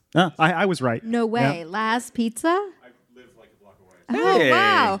 Laz. I was right. No way, Yeah. Laz Pizza. Hey. Oh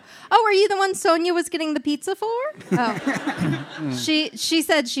wow! Oh, are you the one Sonia was getting the pizza for? Oh, she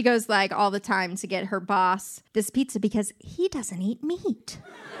said she goes like all the time to get her boss this pizza because he doesn't eat meat.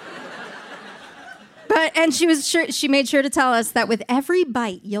 And she made sure to tell us that with every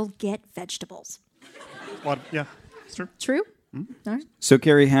bite you'll get vegetables. Well, yeah, it's true. True. All right. So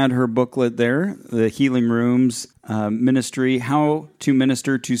Carrie had her booklet there, the Healing Rooms Ministry, How to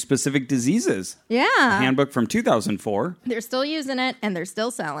Minister to Specific Diseases. Yeah. Handbook from 2004. They're still using it and they're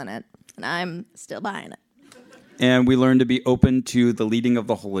still selling it, and I'm still buying it. And we learn to be open to the leading of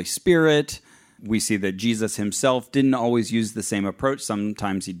the Holy Spirit. We see that Jesus himself didn't always use the same approach.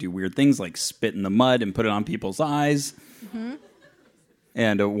 Sometimes he'd do weird things like spit in the mud and put it on people's eyes. Mm-hmm.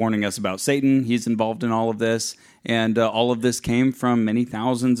 And warning us about Satan. He's involved in all of this. And all of this came from many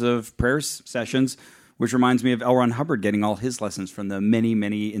thousands of prayer sessions, which reminds me of L. Ron Hubbard getting all his lessons from the many,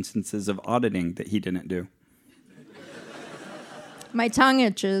 many instances of auditing that he didn't do. My tongue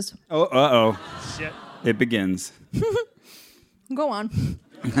itches. Oh, uh-oh. Shit. It begins. Go on.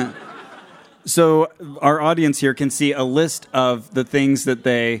 So our audience here can see a list of the things that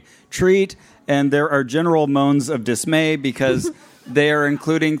they treat, and there are general moans of dismay because they are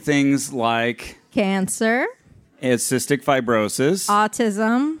including things like Cancer, cystic fibrosis,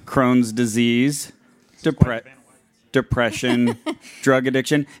 autism, Crohn's disease, depression, drug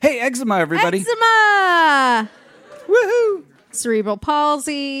addiction. Hey, eczema, everybody. eczema, Woohoo! cerebral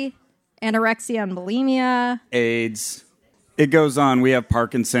palsy, anorexia and bulimia. AIDS. It goes on. We have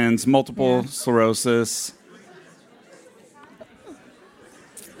Parkinson's, multiple sclerosis.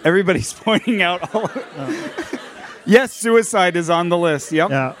 Everybody's pointing out all of it. Yes, suicide is on the list.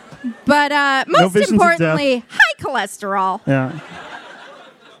 Yep. Yeah. But No most visions of death. importantly, high cholesterol, Yeah.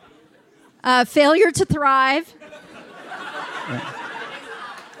 failure to thrive.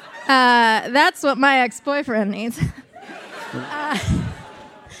 That's what my ex-boyfriend needs.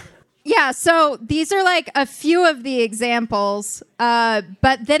 Yeah, so these are like a few of the examples, but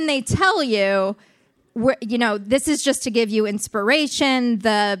then they tell you, this is just to give you inspiration.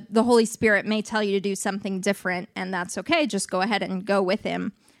 The Holy Spirit may tell you to do something different, and that's okay. Just go ahead and go with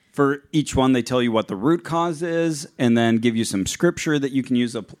him. For each one, they tell you what the root cause is and then give you some scripture that you can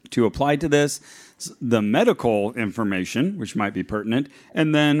use to apply to this, the medical information, which might be pertinent,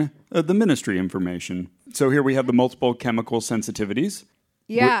 and then the ministry information. So here we have the multiple chemical sensitivities.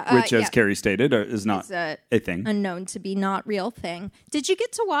 Yeah, which, as Carrie stated, is not It's a thing. unknown to be not real thing. Did you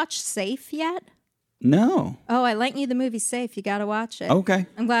get to watch Safe yet? No. Oh, I lent you the movie Safe. You got to watch it. Okay.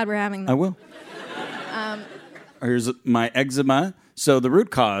 I'm glad we're having I that. will. Here's my eczema. So the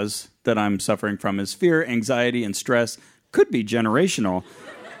root cause that I'm suffering from is fear, anxiety, and stress. Could be generational.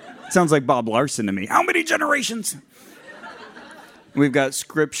 Sounds like Bob Larson to me. How many generations? We've got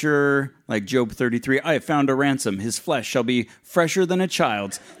scripture like Job 33. I have found a ransom. His flesh shall be fresher than a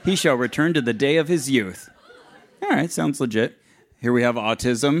child's. He shall return to the day of his youth. All right, sounds legit. Here we have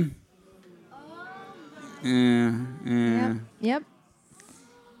autism. Yep.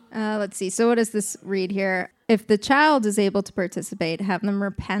 Let's see. So what does this read here? If the child is able to participate, have them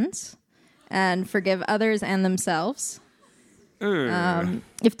repent and forgive others and themselves.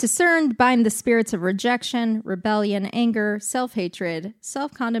 If discerned, bind the spirits of rejection, rebellion, anger, self-hatred,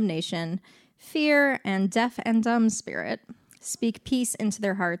 self-condemnation, fear, and deaf and dumb spirit. Speak peace into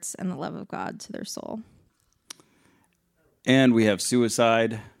their hearts and the love of God to their soul. And we have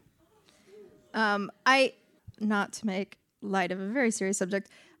suicide. Not to make light of a very serious subject,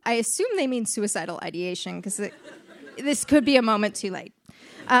 I assume they mean suicidal ideation because this could be a moment too late.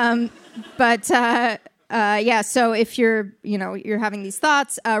 So if you're having these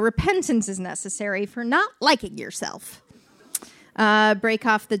thoughts, repentance is necessary for not liking yourself. Break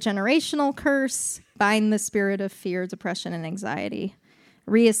off the generational curse, bind the spirit of fear, depression, and anxiety,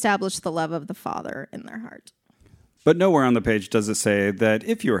 reestablish the love of the Father in their heart. But nowhere on the page does it say that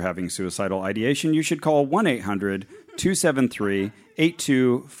if you're having suicidal ideation, you should call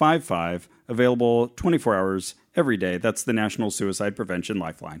 1-800-273-8255, available 24 hours every day. That's the National Suicide Prevention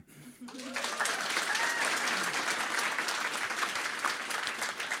Lifeline.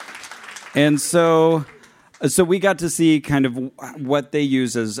 And so we got to see kind of what they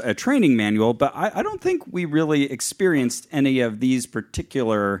use as a training manual, but I don't think we really experienced any of these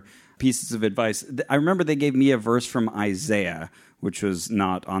particular pieces of advice. I remember they gave me a verse from Isaiah, which was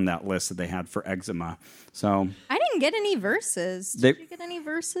not on that list that they had for eczema. So I didn't get any verses. Did you get any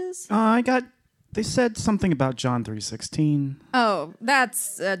verses? They said something about John 3:16. Oh,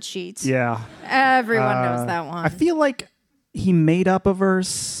 that's a cheat. Yeah. Everyone knows that one. I feel like he made up a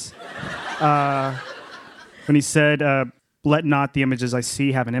verse when he said, let not the images I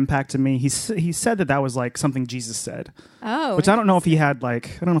see have an impact on me. He said that was like something Jesus said. Oh. Which I don't know if he had I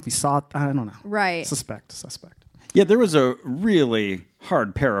don't know if he saw it. I don't know. Right. Suspect. yeah, there was a really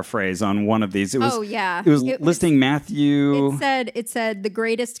hard paraphrase on one of these. It was, yeah. It was listing Matthew. It said the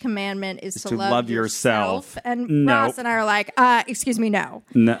greatest commandment is to love yourself. And No. Ross and I are like, excuse me, no.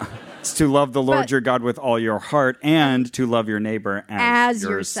 No, it's to love the Lord But- your God with all your heart and to love your neighbor as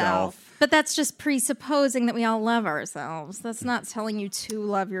yourself. But that's just presupposing that we all love ourselves. That's not telling you to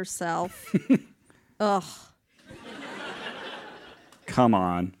love yourself. Ugh. Come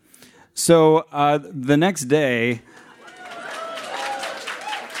on. So the next day,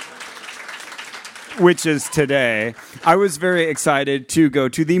 which is today, I was very excited to go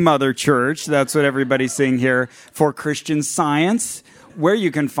to the Mother Church. That's what everybody's seeing here for Christian Science, where you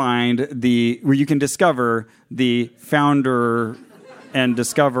can discover the founder and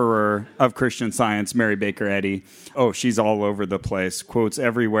discoverer of Christian Science, Mary Baker Eddy. Oh, she's all over the place. Quotes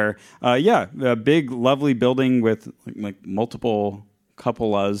everywhere. A big, lovely building with like multiple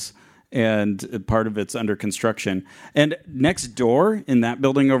cupolas, and part of it's under construction. And next door in that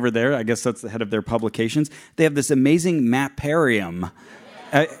building over there, I guess that's the head of their publications, they have this amazing maparium.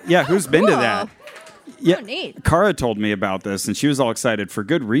 Who's been to that? Yeah, neat. Cara told me about this, and she was all excited for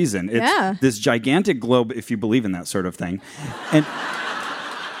good reason. It's this gigantic globe, if you believe in that sort of thing. And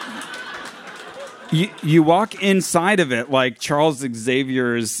you walk inside of it like Charles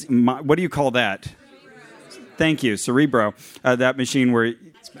Xavier's, what do you call that? Thank you, Cerebro. That machine where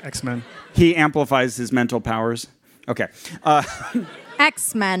X-Men. he amplifies his mental powers. Okay.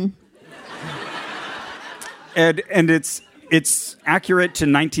 X-Men. And it's accurate to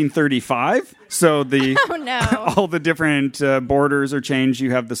 1935. So Oh, no. all the different borders are changed.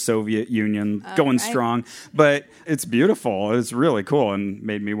 You have the Soviet Union going strong, but it's beautiful. It's really cool and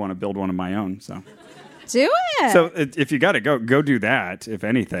made me want to build one of my own. So Do it. So if you got to go do that, if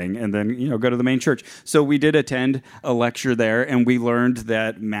anything, and then go to the main church. So we did attend a lecture there, and we learned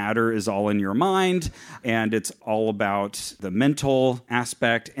that matter is all in your mind, and it's all about the mental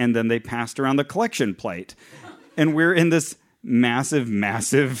aspect. And then they passed around the collection plate, and we're in this massive,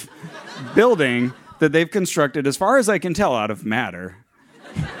 massive building that they've constructed, as far as I can tell, out of matter.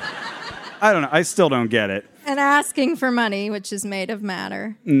 I don't know. I still don't get it. And asking for money, which is made of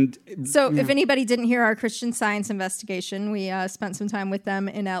matter. So if anybody didn't hear our Christian Science investigation, we spent some time with them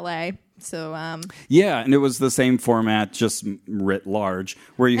in LA. So yeah, and it was the same format, just writ large,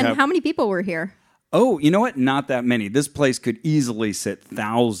 where you and have. how many people were here? Oh, you know what? Not that many. This place could easily sit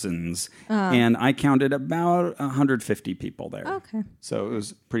thousands, and I counted about 150 people there. Okay. So it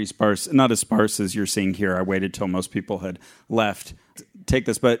was pretty sparse. Not as sparse as you're seeing here. I waited till most people had left to take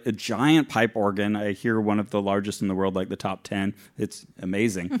this, but a giant pipe organ. I hear one of the largest in the world, like the top 10. It's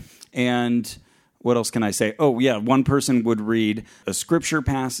amazing. And what else can I say? Oh, yeah, one person would read a scripture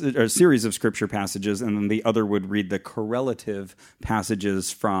passage, or a series of scripture passages, and then the other would read the correlative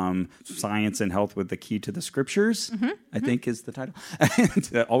passages from Science and Health with the Key to the Scriptures, I think is the title.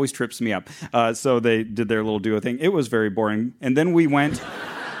 That always trips me up. So they did their little duo thing. It was very boring. And then we went...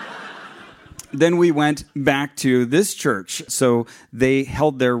 back to this church. So they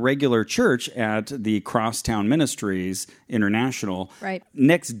held their regular church at the Crosstown Ministries International. Right.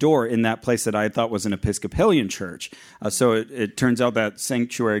 Next door in that place that I thought was an Episcopalian church. So it turns out that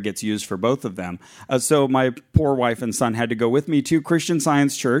sanctuary gets used for both of them. So my poor wife and son had to go with me to Christian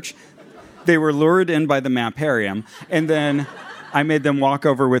Science Church. They were lured in by the Maparium. And then I made them walk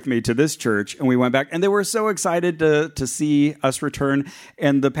over with me to this church, and we went back. And they were so excited to see us return.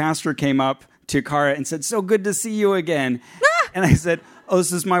 And the pastor came up to Cara and said, "So good to see you again." And I said, "Oh,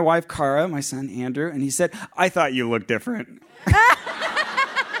 this is my wife, Cara, my son, Andrew." And he said, "I thought you looked different."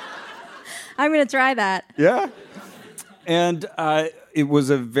 I'm going to try that. Yeah. And it was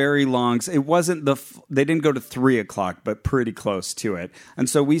a very long... It wasn't they didn't go to 3 o'clock, but pretty close to it. And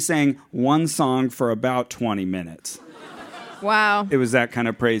so we sang one song for about 20 minutes. Wow. It was that kind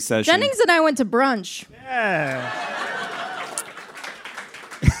of praise session. Jennings and I went to brunch. Yeah.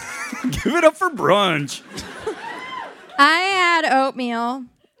 Give it up for brunch. I had oatmeal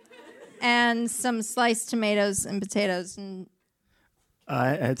and some sliced tomatoes and potatoes. And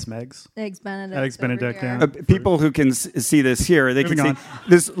It's Megs. Eggs Benedict. Eggs over Benedict, here. yeah. People who can see this here, they can Moving see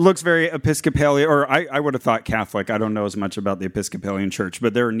this looks very Episcopalian, or I would have thought Catholic. I don't know as much about the Episcopalian Church,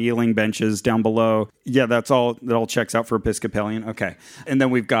 but there are kneeling benches down below. Yeah, that all checks out for Episcopalian. Okay. And then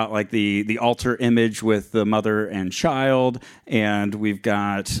we've got like the altar image with the mother and child, and we've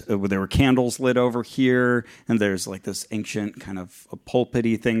got, there were candles lit over here, and there's like this ancient kind of a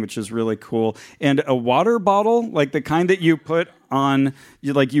pulpity thing, which is really cool. And a water bottle, like the kind that you put on,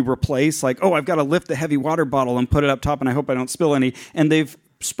 you replace, like, oh, I've got to lift the heavy water bottle and put it up top, and I hope I don't spill any. And they've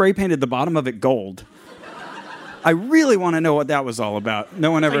spray painted the bottom of it gold. I really want to know what that was all about.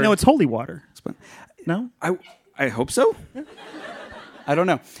 No one ever. No, it's holy water. No, I hope so. I don't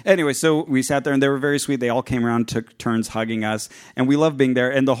know. Anyway, so we sat there, and they were very sweet. They all came around, took turns hugging us, and we loved being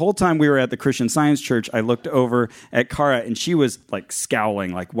there. And the whole time we were at the Christian Science Church, I looked over at Cara, and she was like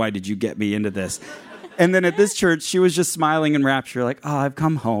scowling, like, why did you get me into this? And then at this church, she was just smiling in rapture, like, oh, I've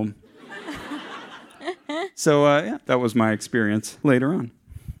come home. So, yeah, that was my experience later on.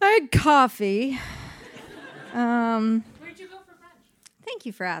 I had coffee. Where'd you go for brunch? Thank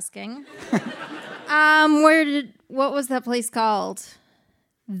you for asking. What was that place called?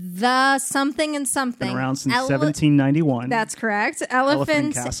 The something and something. been around since 1791. That's correct.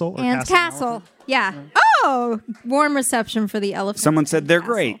 Elephant Castle or and Castle Yeah. Oh, warm reception for the elephant. Someone said they're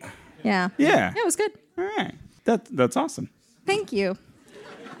Castle. great. Yeah. Yeah. It was good. All right. That's awesome. Thank you.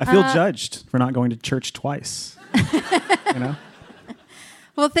 I feel judged for not going to church twice. You know?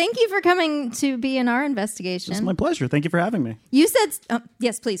 Well, thank you for coming to be in our investigation. It's my pleasure. Thank you for having me. You said,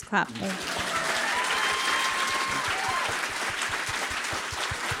 yes, please clap.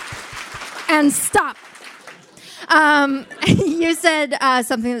 And stop. You said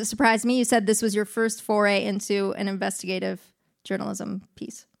something that surprised me. You said this was your first foray into an investigative journalism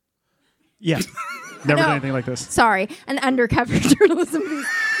piece. Yeah. Never No. done anything like this. Sorry, an undercover journalism piece.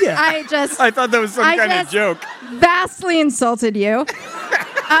 Yeah. I thought that was some kind of joke. Vastly insulted you.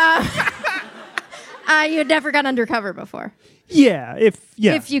 You'd never gone undercover before. Yeah.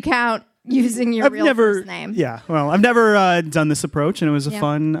 If you count using your I've real never, first name. Yeah. Well, I've never done this approach, and it was a Yeah.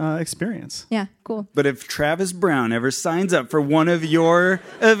 fun experience. Yeah, cool. But if Travis Brown ever signs up for one of your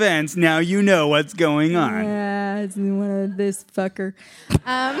events, now you know what's going on. Yeah, it's one of this fucker.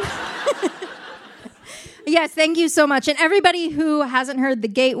 Yes, thank you so much. And everybody who hasn't heard The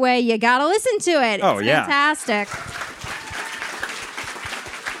Gateway, you got to listen to it. Oh, It's yeah. fantastic.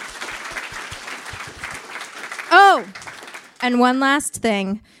 Oh, and one last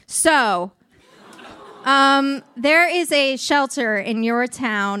thing. So, there is a shelter in your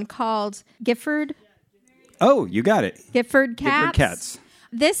town called Gifford Oh, you got it. Gifford Cats. Gifford Cats.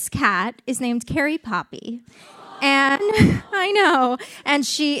 This cat is named Carrie Poppy. And I know. And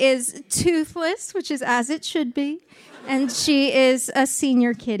she is toothless, which is as it should be. And she is a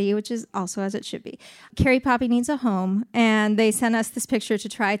senior kitty, which is also as it should be. Carrie Poppy needs a home. And they sent us this picture to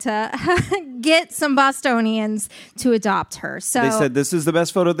try to get some Bostonians to adopt her. So They said this is the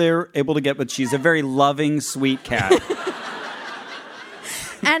best photo they were able to get, but she's a very loving, sweet cat.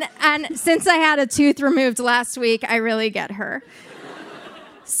 and since I had a tooth removed last week, I really get her.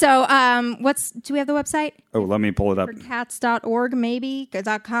 So, do we have the website? Oh, let me pull it up. GiffordCats.org, maybe,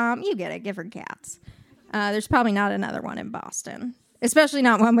 .com. You get it, Gifford Cats. There's probably not another one in Boston, especially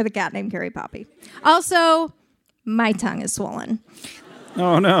not one with a cat named Carrie Poppy. Also, my tongue is swollen.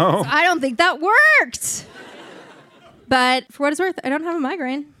 Oh, no. I don't think that worked. But for what it's worth, I don't have a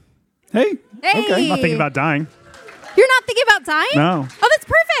migraine. Hey. Hey! Okay. I'm not thinking about dying. You're not thinking about dying? No. Oh, that's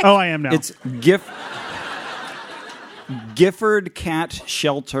perfect. Oh, I am now. It's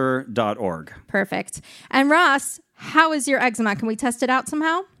GiffordCatShelter.org. Perfect. And Ross, how is your eczema? Can we test it out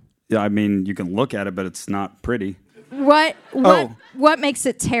somehow? Yeah, I mean, you can look at it, but it's not pretty. What makes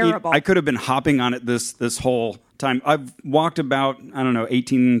it terrible? I could have been hopping on it this whole time. I've walked about,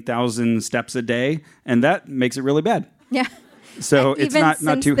 18,000 steps a day, and that makes it really bad. Yeah. So it's Even not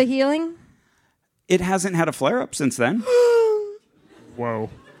since too... the healing? It hasn't had a flare-up since then. Whoa.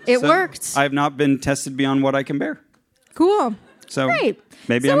 It So worked. I have not been tested beyond what I can bear. Cool. So Great.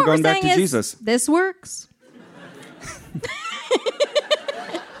 maybe So I'm what we're going back to saying is, Jesus. This works.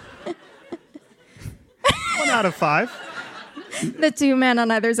 1 out of 5. The two men on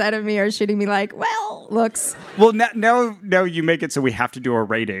either side of me are shooting me like, well, looks. Well, now you make it so we have to do a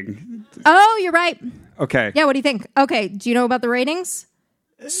rating. Oh, you're right. Okay. Yeah, what do you think? Okay, do you know about the ratings?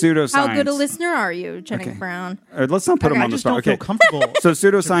 Pseudoscience. How good a listener are you, Jennings Brown? Let's not put him I on the just spot. don't feel comfortable. So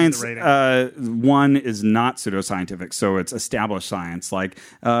to read the pseudoscience, one is not pseudoscientific, so it's established science, like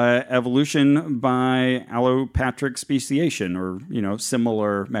evolution by allopatric speciation or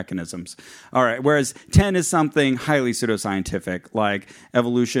similar mechanisms. All right. Whereas 10 is something highly pseudoscientific, like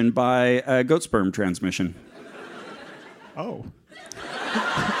evolution by goat sperm transmission. Oh.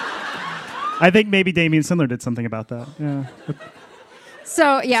 I think maybe Damien Sindler did something about that. Yeah.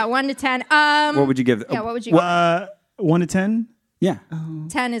 So, 1 to 10. What would you give? Yeah, what would you give? 1 to 10? Yeah.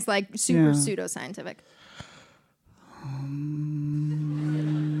 10 is like super pseudoscientific.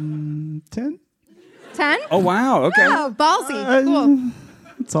 10? 10? Oh, wow. Okay. Oh, ballsy. Cool.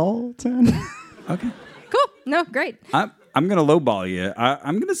 It's all 10. Okay. Cool. No, great. I'm going to lowball you.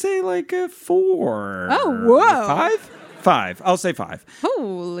 I'm going to say like a 4. Oh, whoa. 5? 5. I'll say 5.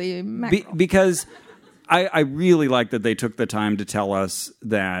 Holy mackerel. Because I really like that they took the time to tell us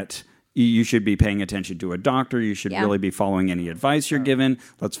that you should be paying attention to a doctor. You should really be following any advice you're given.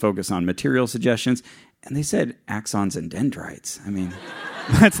 Let's focus on material suggestions. And they said axons and dendrites. I mean,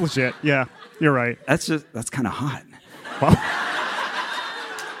 That's legit. Yeah, you're right. that's kind of hot. Well,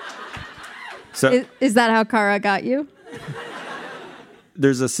 So Is that how Kara got you?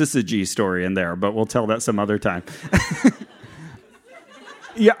 there's a syzygy story in there, but we'll tell that some other time.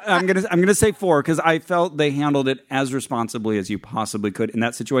 Yeah, I'm gonna say 4 because I felt they handled it as responsibly as you possibly could in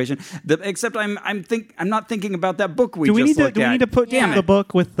that situation. Except I'm not thinking about that book we do we just need looked to do we at. need to put Damn the it.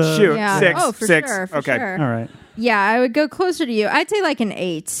 book with the Shoot. Yeah. 6. Oh, for 6. sure. For Okay. sure. All right. Yeah, I would go closer to you. I'd say like an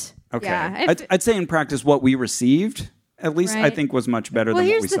 8. Okay. Yeah, I'd say in practice what we received, at least I Right. think was much better Well, than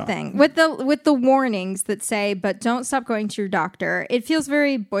what here's we the saw. thing with the warnings that say, but don't stop going to your doctor. It feels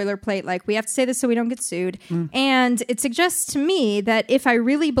very boilerplate, like we have to say this so we don't get sued. And it suggests to me that if I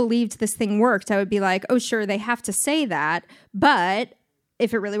really believed this thing worked, I would be like, oh, sure, they have to say that, but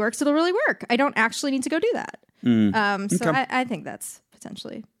if it really works, it'll really work. I don't actually need to go do that. So Okay. I think that's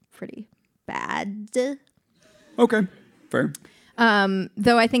potentially pretty bad. Okay. Fair.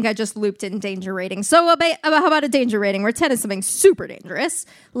 Though I think I just looped in danger rating. So how about a danger rating where 10 is something super dangerous,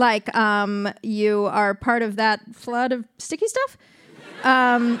 like you are part of that flood of sticky stuff,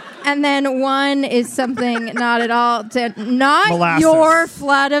 and then 1 is something not at all, not Molasses. your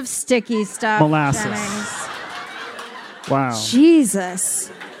flood of sticky stuff. Molasses. Jennings. Wow.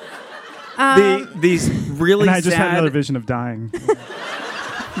 Jesus. These really And I just had sad, another vision of dying.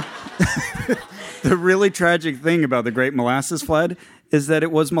 the really tragic thing about the Great Molasses Flood is that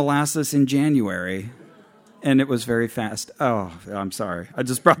it was molasses in January, and it was very fast. Oh, I'm sorry. I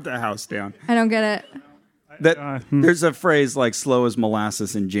just brought the house down. I don't get it. There's a phrase like "slow as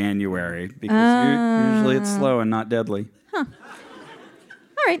molasses in January" because usually it's slow and not deadly. All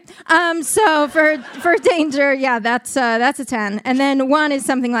right. So for danger, that's a 10. And then 1 is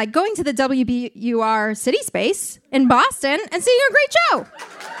something like going to the WBUR City Space in Boston and seeing a great show.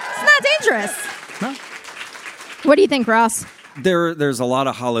 It's not dangerous. No. What do you think, Ross? There's a lot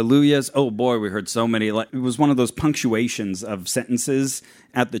of hallelujahs. Oh boy, we heard so many. Like, it was one of those punctuations of sentences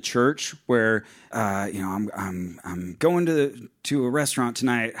at the church where, I'm going to a restaurant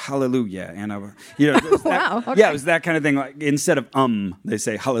tonight. Hallelujah, and Wow, okay. yeah, it was that kind of thing. Like instead of they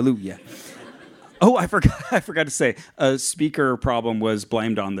say hallelujah. Oh, I forgot to say a speaker problem was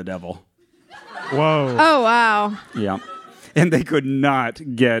blamed on the devil. Whoa. Oh, wow. Yeah. And they could not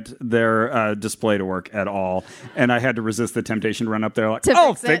get their display to work at all. And I had to resist the temptation to run up there like,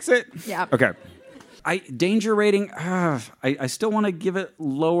 To fix it? Yeah. Okay. Danger rating, I still want to give it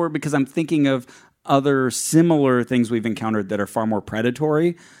lower because I'm thinking of other similar things we've encountered that are far more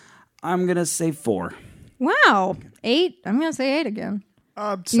predatory. I'm going to say 4. Wow. 8? I'm going to say 8 again. You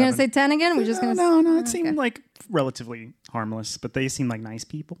going to 7. say 10 again? We just going to No. It seemed like relatively harmless, but they seem like nice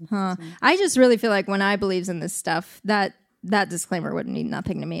people. I just really feel like when I believes in this stuff, that disclaimer would mean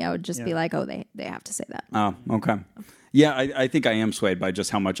nothing to me. I would just be like, oh, they have to say that. Oh, okay. Yeah, I think I am swayed by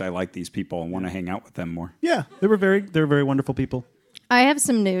just how much I like these people and want to hang out with them more. Yeah, they were very wonderful people. I have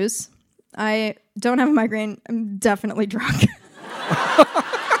some news. I don't have a migraine. I'm definitely drunk.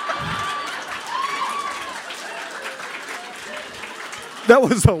 That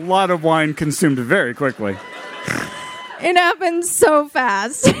was a lot of wine consumed very quickly. It happened so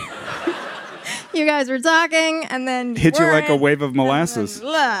fast. You guys were talking, and then Hit you like a weren't, wave of molasses.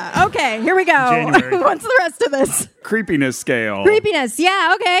 blah. Okay, here we go. January. What's the rest of this? Creepiness scale. Creepiness.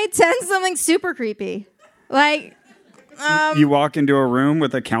 Yeah, okay. 10 something super creepy. Like, You walk into a room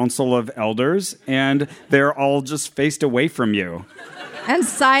with a council of elders, and they're all just faced away from you. and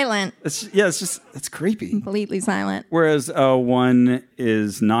silent. It's creepy. Completely silent. Whereas 1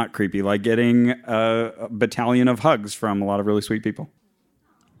 is not creepy, like getting a battalion of hugs from a lot of really sweet people.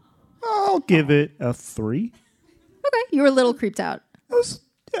 I'll give it a 3. Okay, you were a little creeped out.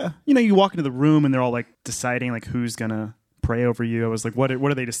 Yeah. You walk into the room and they're all like deciding like who's gonna pray over you. I was like, what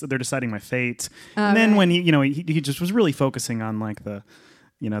are they? They're deciding my fate. And then when he just was really focusing on like the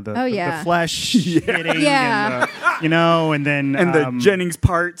flesh hitting, Yeah. and and then the Jennings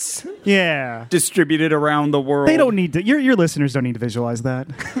parts yeah. distributed around the world. They don't need to. Your listeners don't need to visualize that.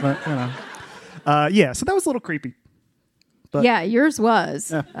 But so that was a little creepy. But, yeah, yours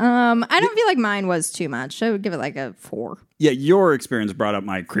was. Yeah. I don't feel like mine was too much. I would give it like a 4. Yeah, your experience brought up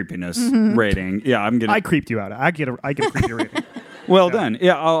my creepiness rating. Yeah, I creeped you out. I get a creepy rating. Well done.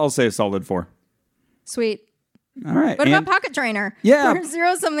 Yeah, I'll say a solid 4. Sweet. All right. What about pocket trainer? Yeah. Or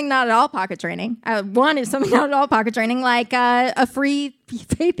 0 something not at all pocket training. 1 is something not at all pocket training, like a free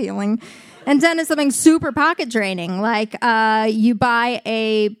faith healing. And 10 is something super pocket draining, like you buy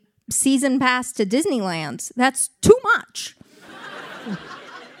a season pass to Disneyland. That's too much.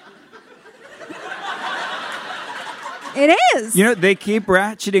 It is. They keep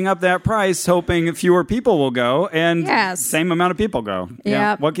ratcheting up that price, hoping fewer people will go, and same amount of people go.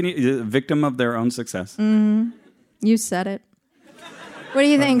 Yeah. What can you? Victim of their own success. You said it. What do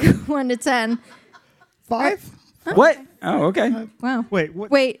you think? 1 to 10. 5. What? Oh, okay. Wow. Wait. What?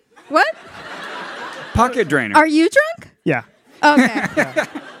 Wait. What? Pocket drainer. Are you drunk? Yeah. Okay.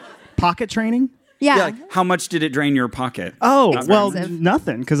 Pocket training. Yeah. Like, how much did it drain your pocket? Oh, Expensive. well,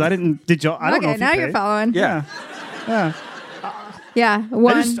 nothing because I didn't. Did y'all? I don't know. Okay, If you now paid. you're following. Yeah. Yeah.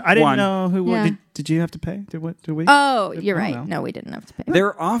 1. I didn't 1. know who. Yeah. Did you have to pay? Did we? Oh, you're I don't right. know. No, we didn't have to pay.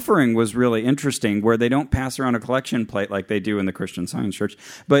 Their offering was really interesting, where they don't pass around a collection plate like they do in the Christian Science Church,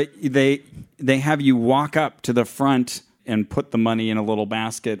 but they have you walk up to the front and put the money in a little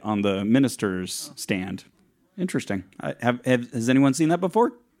basket on the minister's stand. Interesting. Has anyone seen that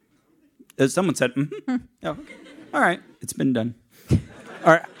before? Someone said, mm-hmm. Oh, okay. All right. It's been done.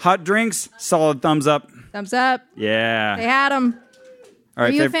 All right. Hot drinks, solid thumbs up. Thumbs up. Yeah. They had them. All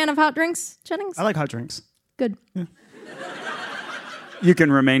right. Are you a fan of hot drinks, Jennings? I like hot drinks. Good. You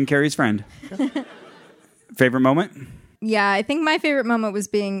can remain Carrie's friend. Favorite moment? Yeah, I think my favorite moment was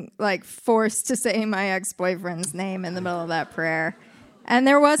being like forced to say my ex-boyfriend's name in the middle of that prayer. And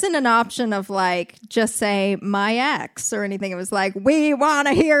there wasn't an option of like just say my ex or anything. It was like, we want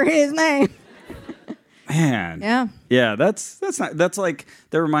to hear his name. Man. Yeah. Yeah, that's like,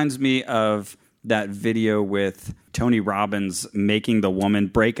 that reminds me of that video with Tony Robbins making the woman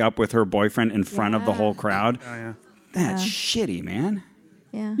break up with her boyfriend in front of the whole crowd. Oh yeah. That's shitty, man.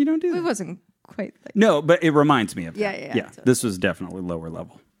 Yeah. You don't do that. It wasn't quite like No, but it reminds me of that. Yeah. This was definitely lower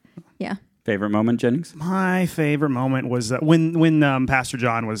level. Yeah. Favorite moment, Jennings? My favorite moment was when Pastor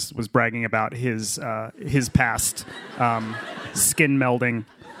John was bragging about his past skin melding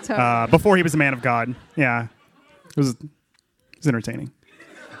before he was a man of God. Yeah, it was entertaining.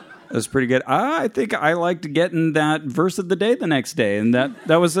 That was pretty good. I think I liked getting that verse of the day the next day, and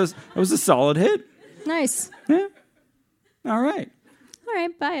that was a solid hit. Nice. Yeah. All right. All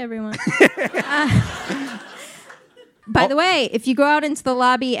right. Bye, everyone. By the way, if you go out into the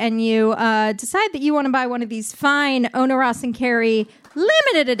lobby and you decide that you want to buy one of these fine Ona Ross and Carey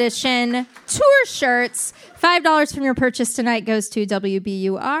limited edition tour shirts, $5 from your purchase tonight goes to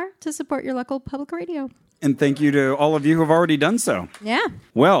WBUR to support your local public radio. And thank you to all of you who have already done so. Yeah.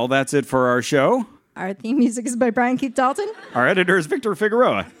 Well, that's it for our show. Our theme music is by Brian Keith Dalton. Our editor is Victor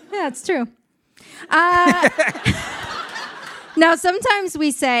Figueroa. Yeah, it's true. Now, sometimes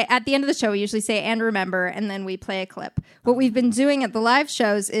we say, at the end of the show, we usually say, and remember, and then we play a clip. What we've been doing at the live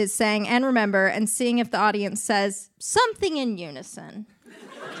shows is saying, and remember, and seeing if the audience says something in unison.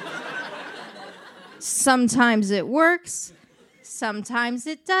 Sometimes it works. Sometimes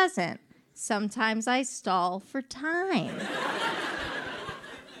it doesn't. Sometimes I stall for time.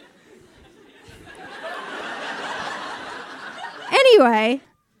 Anyway...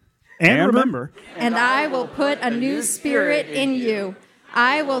 And remember. And I will put a new spirit in you.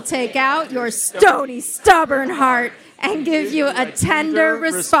 I will take out your stony, stubborn heart and give you a tender,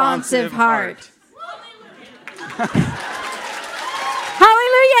 responsive heart.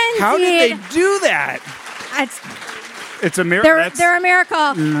 Hallelujah, How indeed. did they do that? It's a miracle. They're a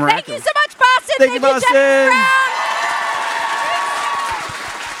miracle. Thank you so much, Boston. Thank you, Boston. Jennings Brown.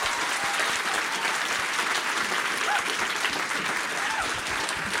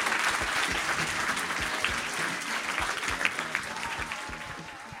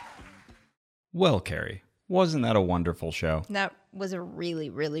 Well, Carrie, wasn't that a wonderful show? That was a really,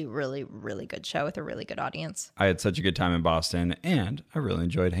 really, really, really good show with a really good audience. I had such a good time in Boston, and I really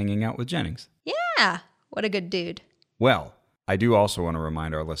enjoyed hanging out with Jennings. Yeah. What a good dude. Well, I do also want to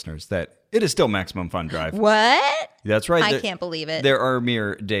remind our listeners that it is still Maximum Fun Drive. What? That's right. I can't believe it. There are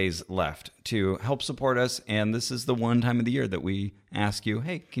mere days left to help support us, and this is the one time of the year that we ask you,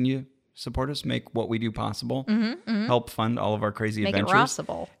 hey, can you support us, make what we do possible, help fund all of our crazy Make it adventures.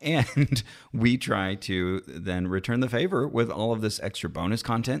 rossable. And we try to then return the favor with all of this extra bonus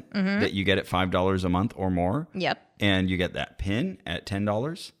content that you get at $5 a month or more. Yep. And you get that pin at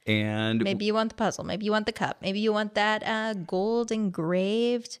 $10. And Maybe you want the puzzle. Maybe you want the cup. Maybe you want that gold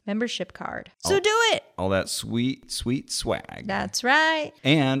engraved membership card. So do it. all that sweet, sweet swag. That's right.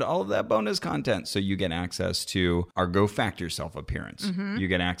 And all of that bonus content. So you get access to our Go Fact Yourself appearance. You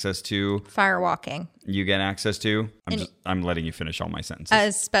get access to Firewalking. You get access to. I'm letting you finish all my sentences.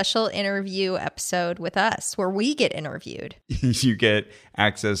 A special interview episode with us where we get interviewed. You get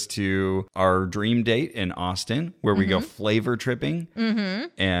access to our dream date in Austin, where we go flavor tripping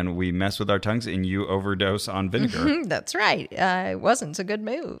and we mess with our tongues, and you overdose on vinegar. That's right. It wasn't a good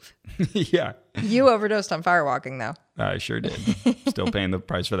move. Yeah. You overdosed on firewalking, though. I sure did. Still paying the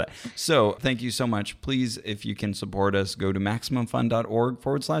price for that. So thank you so much. Please, if you can support us, go to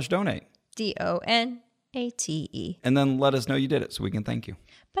MaximumFun.org/donate. DONATE. And then let us know you did it so we can thank you.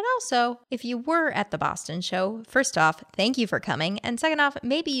 But also, if you were at the Boston show, first off, thank you for coming. And second off,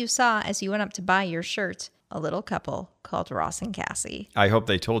 maybe you saw as you went up to buy your shirt a little couple called Ross and Cassie. I hope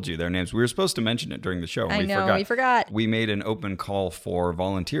they told you their names. We were supposed to mention it during the show. I know, we forgot. We made an open call for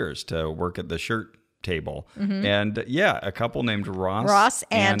volunteers to work at the shirt table. And yeah, a couple named Ross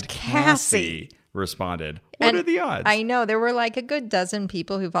and Cassie responded. What are the odds? I know. There were like a good dozen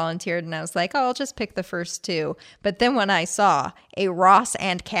people who volunteered, and I was like, oh, I'll just pick the first two. But then when I saw a Ross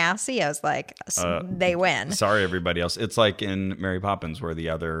and Cassie, I was like, they win. Sorry, everybody else. It's like in Mary Poppins where the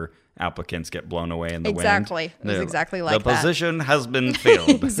other applicants get blown away in the wind. Exactly. It was exactly like the that. The position has been filled.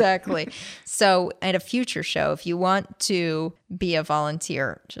 Exactly. So at a future show, if you want to be a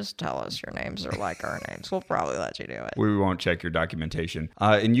volunteer, just tell us your names or like our names. We'll probably let you do it. We won't check your documentation.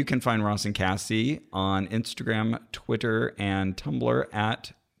 And you can find Ross and Cassie on Instagram, Twitter, and Tumblr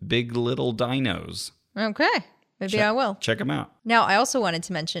at Big Little Dinos. Okay. Maybe I will. Check them out. Now, I also wanted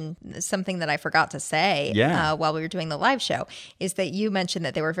to mention something that I forgot to say while we were doing the live show, is that you mentioned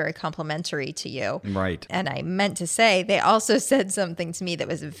that they were very complimentary to you. Right. And I meant to say, they also said something to me that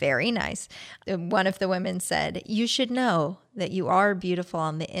was very nice. One of the women said, you should know that you are beautiful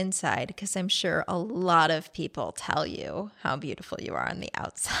on the inside, because I'm sure a lot of people tell you how beautiful you are on the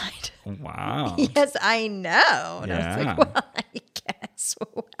outside. Wow. Yes, I know. And I was like, well, I guess.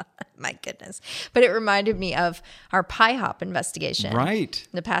 Well, my goodness. But it reminded me of our PIHOP investigation. Right.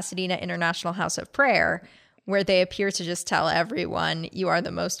 The Pasadena International House of Prayer, where they appear to just tell everyone you are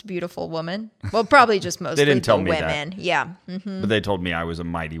the most beautiful woman. Well, probably just mostly They didn't tell the me women. that. Yeah. But they told me I was a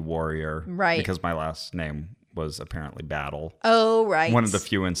mighty warrior. Right. Because my last name was apparently Battle. Oh, right. One of the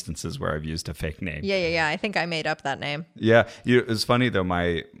few instances where I've used a fake name. Yeah. I think I made up that name. Yeah. It's funny, though.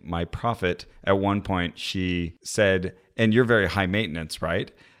 My prophet, at one point, she said, and you're very high maintenance,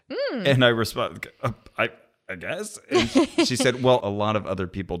 right? And I responded, I guess. And she said, well, a lot of other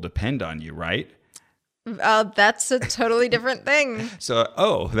people depend on you, right? That's a totally different thing.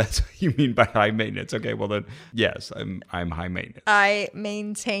 So, that's what you mean by high maintenance. Okay, well then, yes, I'm high maintenance. I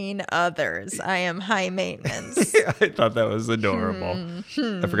maintain others. I am high maintenance. I thought that was adorable.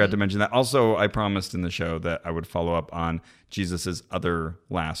 I forgot to mention that. Also, I promised in the show that I would follow up on Jesus's other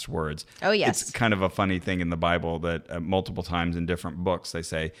last words. Oh, yes. It's kind of a funny thing in the Bible that multiple times in different books they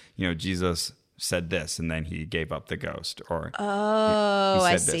say, Jesus said this and then he gave up the ghost, or he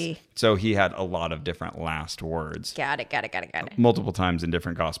I said see. this. So he had a lot of different last words. Got it. Multiple times in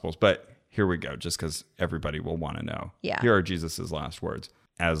different gospels. But here we go, just because everybody will want to know. Yeah. Here are Jesus's last words.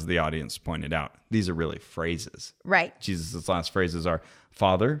 As the audience pointed out, these are really phrases. Right. Jesus's last phrases are,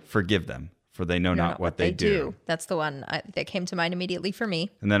 Father, forgive them, for they know not what they do. That's the one that came to mind immediately for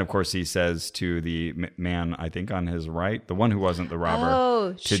me. And then, of course, he says to the man, I think on his right, the one who wasn't the robber,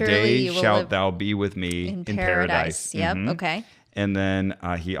 Oh, surely today you will shalt live thou be with me in paradise. Yep. Okay. And then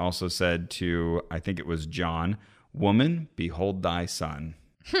he also said to, I think it was John, woman, behold thy son.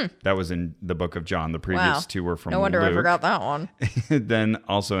 That was in the book of John. The previous two were from No wonder Luke. I forgot that one. Then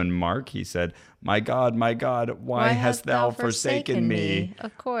also in Mark, he said, my God, why hast thou forsaken me?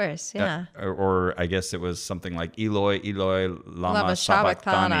 Of course, yeah. Or I guess it was something like, Eloi, Eloi, lama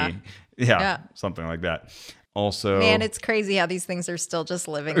sabachthani. sabachthani. Yeah, something like that. Also, Man, it's crazy how these things are still just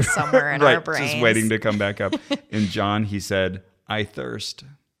living somewhere in our brains. Just waiting to come back up. In John, he said, I thirst.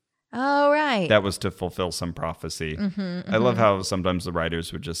 Oh, right. That was to fulfill some prophecy. I love how sometimes the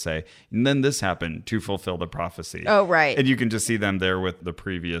writers would just say, and then this happened to fulfill the prophecy. Oh, right. And you can just see them there with the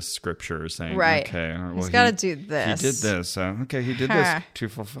previous scripture saying, Right. okay, well, He's got to do this. He did this. Okay, he did this to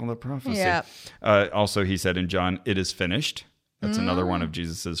fulfill the prophecy. Yep. Also, he said in John, it is finished. That's another one of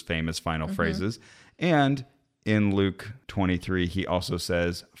Jesus's famous final phrases. And in Luke 23, he also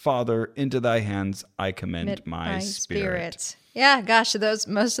says, Father, into thy hands I commend my spirit. Yeah, gosh,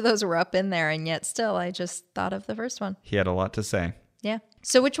 most of those were up in there, and yet still, I just thought of the first one. He had a lot to say. Yeah.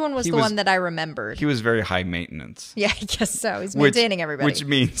 So which one was the one that I remembered? He was very high maintenance. Yeah, I guess so. He's maintaining everybody. Which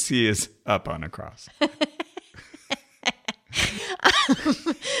means he is up on a cross.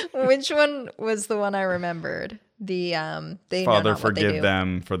 Which one was the one I remembered? The they Father, know not what they forgive do.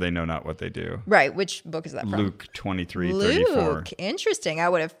 them, for they know not what they do. Right. Which book is that from? Luke 23:34. Luke. Interesting. I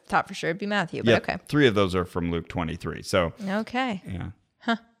would have thought for sure it'd be Matthew, but Yeah, okay. 3 of those are from Luke 23. So, Okay.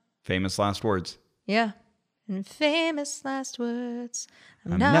 yeah. Famous last words. Yeah. And famous last words.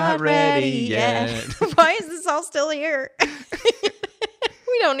 I'm not ready yet. Why is this all still here?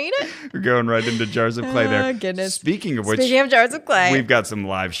 We don't need it. We're going right into Jars of Clay there. Oh, goodness. Speaking of which, Speaking of Jars of Clay, we've got some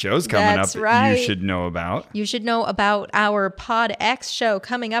live shows coming That's up right. you should know about. You should know about our Pod X show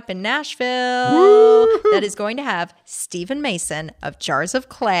coming up in Nashville. That is going to have Stephen Mason of Jars of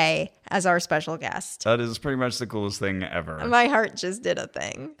Clay as our special guest. That is pretty much the coolest thing ever. My heart just did a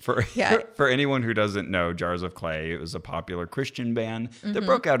thing. For anyone who doesn't know, Jars of Clay, it was a popular Christian band that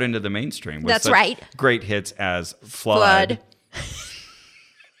broke out into the mainstream with That's such right. great hits as Flood.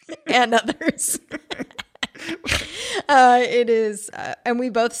 And others. It is, and we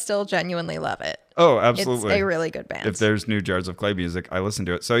both still genuinely love it. Oh, absolutely. It's a really good band. If there's new Jars of Clay music, I listen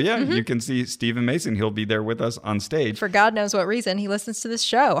to it. So yeah, you can see Stephen Mason. He'll be there with us on stage. For God knows what reason, he listens to this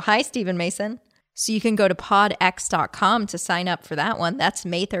show. Hi, Stephen Mason. So you can go to podx.com to sign up for that one. That's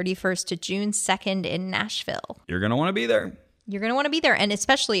May 31st to June 2nd in Nashville. You're going to want to be there. You're going to want to be there. And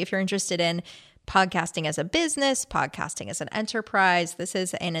especially if you're interested in podcasting as a business, podcasting as an enterprise. This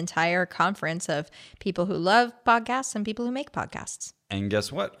is an entire conference of people who love podcasts and people who make podcasts. And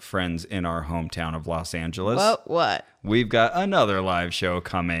guess what, friends in our hometown of Los Angeles? What? We've got another live show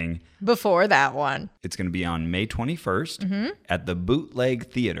coming. Before that one. It's going to be on May 21st at the Bootleg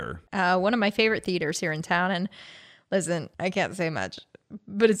Theater. One of my favorite theaters here in town. And listen, I can't say much,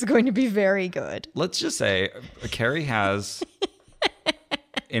 but it's going to be very good. Let's just say Carrie has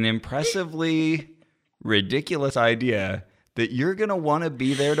an impressively ridiculous idea that you're going to want to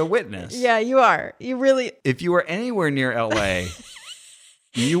be there to witness. Yeah, you are. You really... If you are anywhere near LA,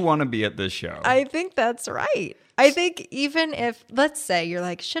 you want to be at this show. I think that's right. I think even if, let's say you're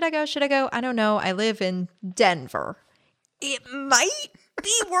like, should I go? I don't know. I live in Denver. It might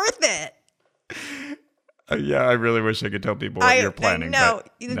be worth it. Yeah, I really wish I could tell people what you're planning. No,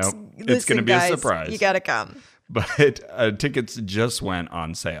 but it's going to be a surprise. You got to come. But tickets just went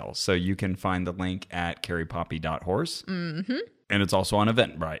on sale. So you can find the link at carriepoppy.horse. Mm-hmm. And it's also on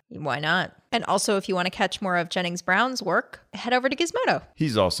Eventbrite. Why not? And also, if you want to catch more of Jennings Brown's work, head over to Gizmodo.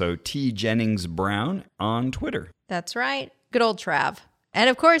 He's also T. Jennings Brown on Twitter. That's right. Good old Trav. And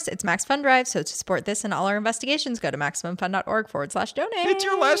of course, it's Max Fun Drive. So to support this and all our investigations, go to MaximumFun.org/donate. It's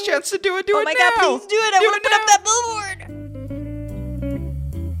your last chance to do it. Do it now. Oh my God, please do it. I want to put up that billboard.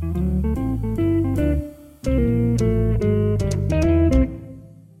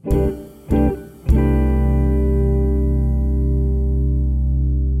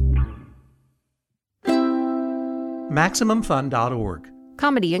 MaximumFun.org.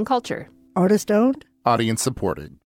 Comedy and culture. Artist owned. Audience supported.